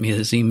he sent me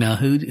this email,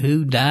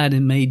 who died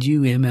and made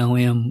you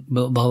MLM,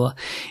 blah, blah, blah.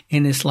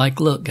 And it's like,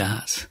 look,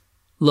 guys,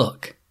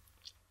 look.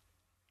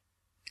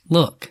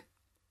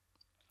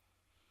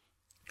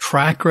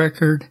 Track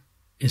record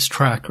is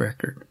track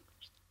record.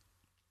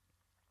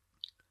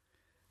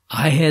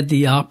 I had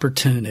the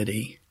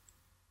opportunity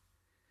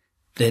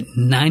that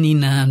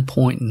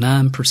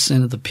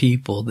 99.9% of the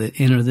people that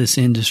enter this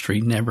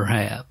industry never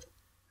have.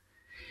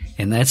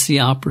 And that's the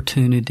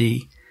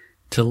opportunity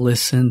to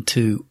listen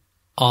to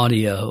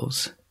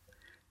audios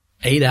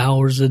 8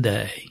 hours a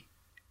day.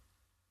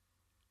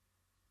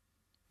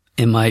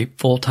 In my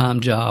full-time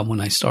job when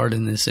I started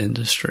in this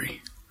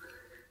industry,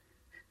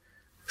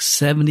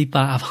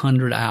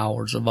 7,500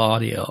 hours of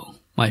audio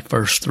my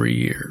first 3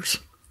 years.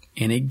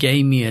 And it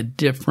gave me a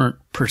different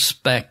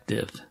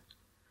perspective,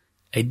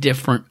 a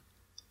different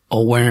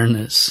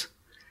awareness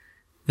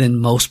than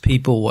most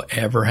people will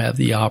ever have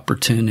the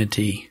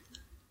opportunity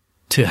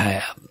to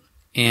have.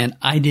 And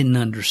I didn't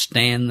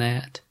understand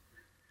that.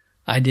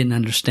 I didn't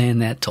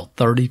understand that till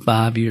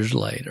 35 years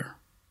later.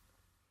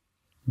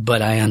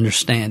 But I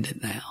understand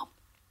it now.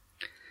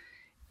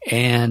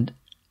 And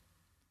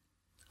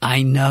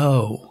I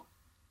know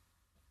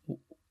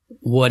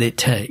what it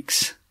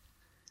takes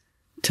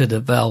to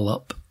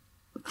develop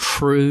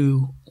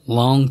true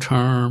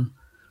long-term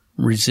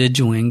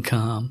residual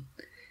income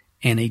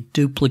and a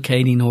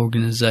duplicating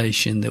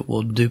organization that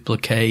will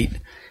duplicate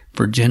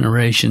for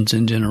generations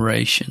and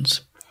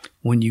generations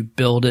when you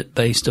build it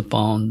based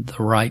upon the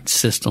right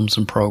systems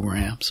and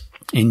programs.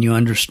 And you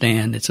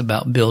understand it's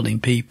about building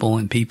people,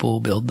 and people will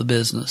build the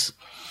business.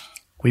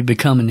 We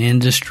become an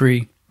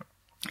industry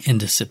in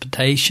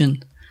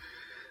dissipation.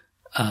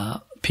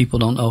 People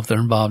don't know if they're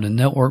involved in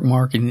network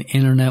marketing,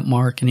 internet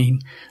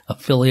marketing,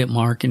 affiliate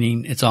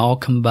marketing. It's all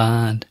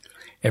combined.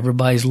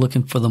 Everybody's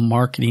looking for the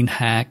marketing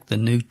hack, the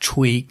new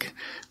tweak,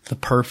 the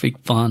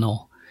perfect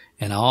funnel,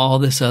 and all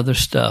this other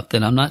stuff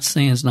that I'm not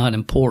saying is not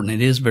important.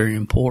 It is very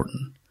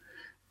important.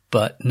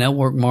 But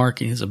network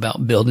marketing is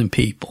about building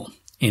people.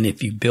 And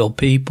if you build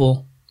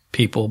people,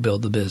 people will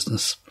build the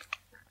business.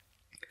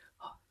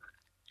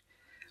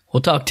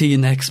 We'll talk to you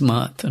next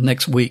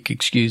week,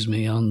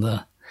 on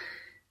the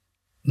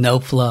No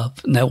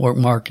Fluff Network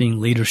Marketing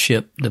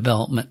Leadership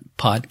Development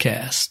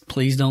Podcast.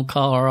 Please don't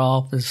call our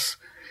office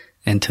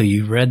until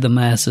you read the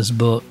Masses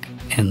book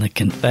and the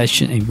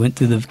confession, and went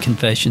through the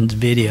Confessions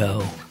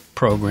video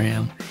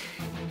program.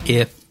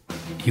 If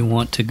you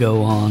want to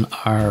go on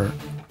our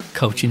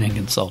coaching and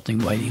consulting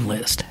waiting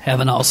list. Have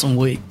an awesome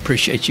week.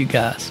 Appreciate you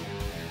guys.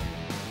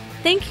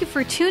 Thank you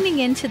for tuning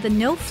in to the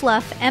No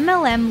Fluff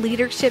MLM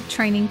Leadership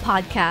Training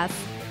Podcast.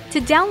 To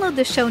download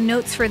the show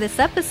notes for this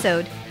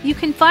episode, you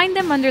can find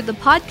them under the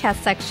podcast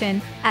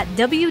section at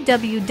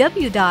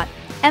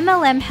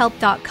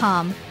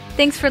www.mlmhelp.com.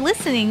 Thanks for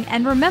listening,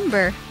 and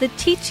remember, the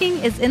teaching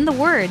is in the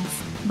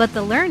words, but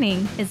the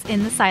learning is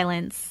in the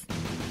silence.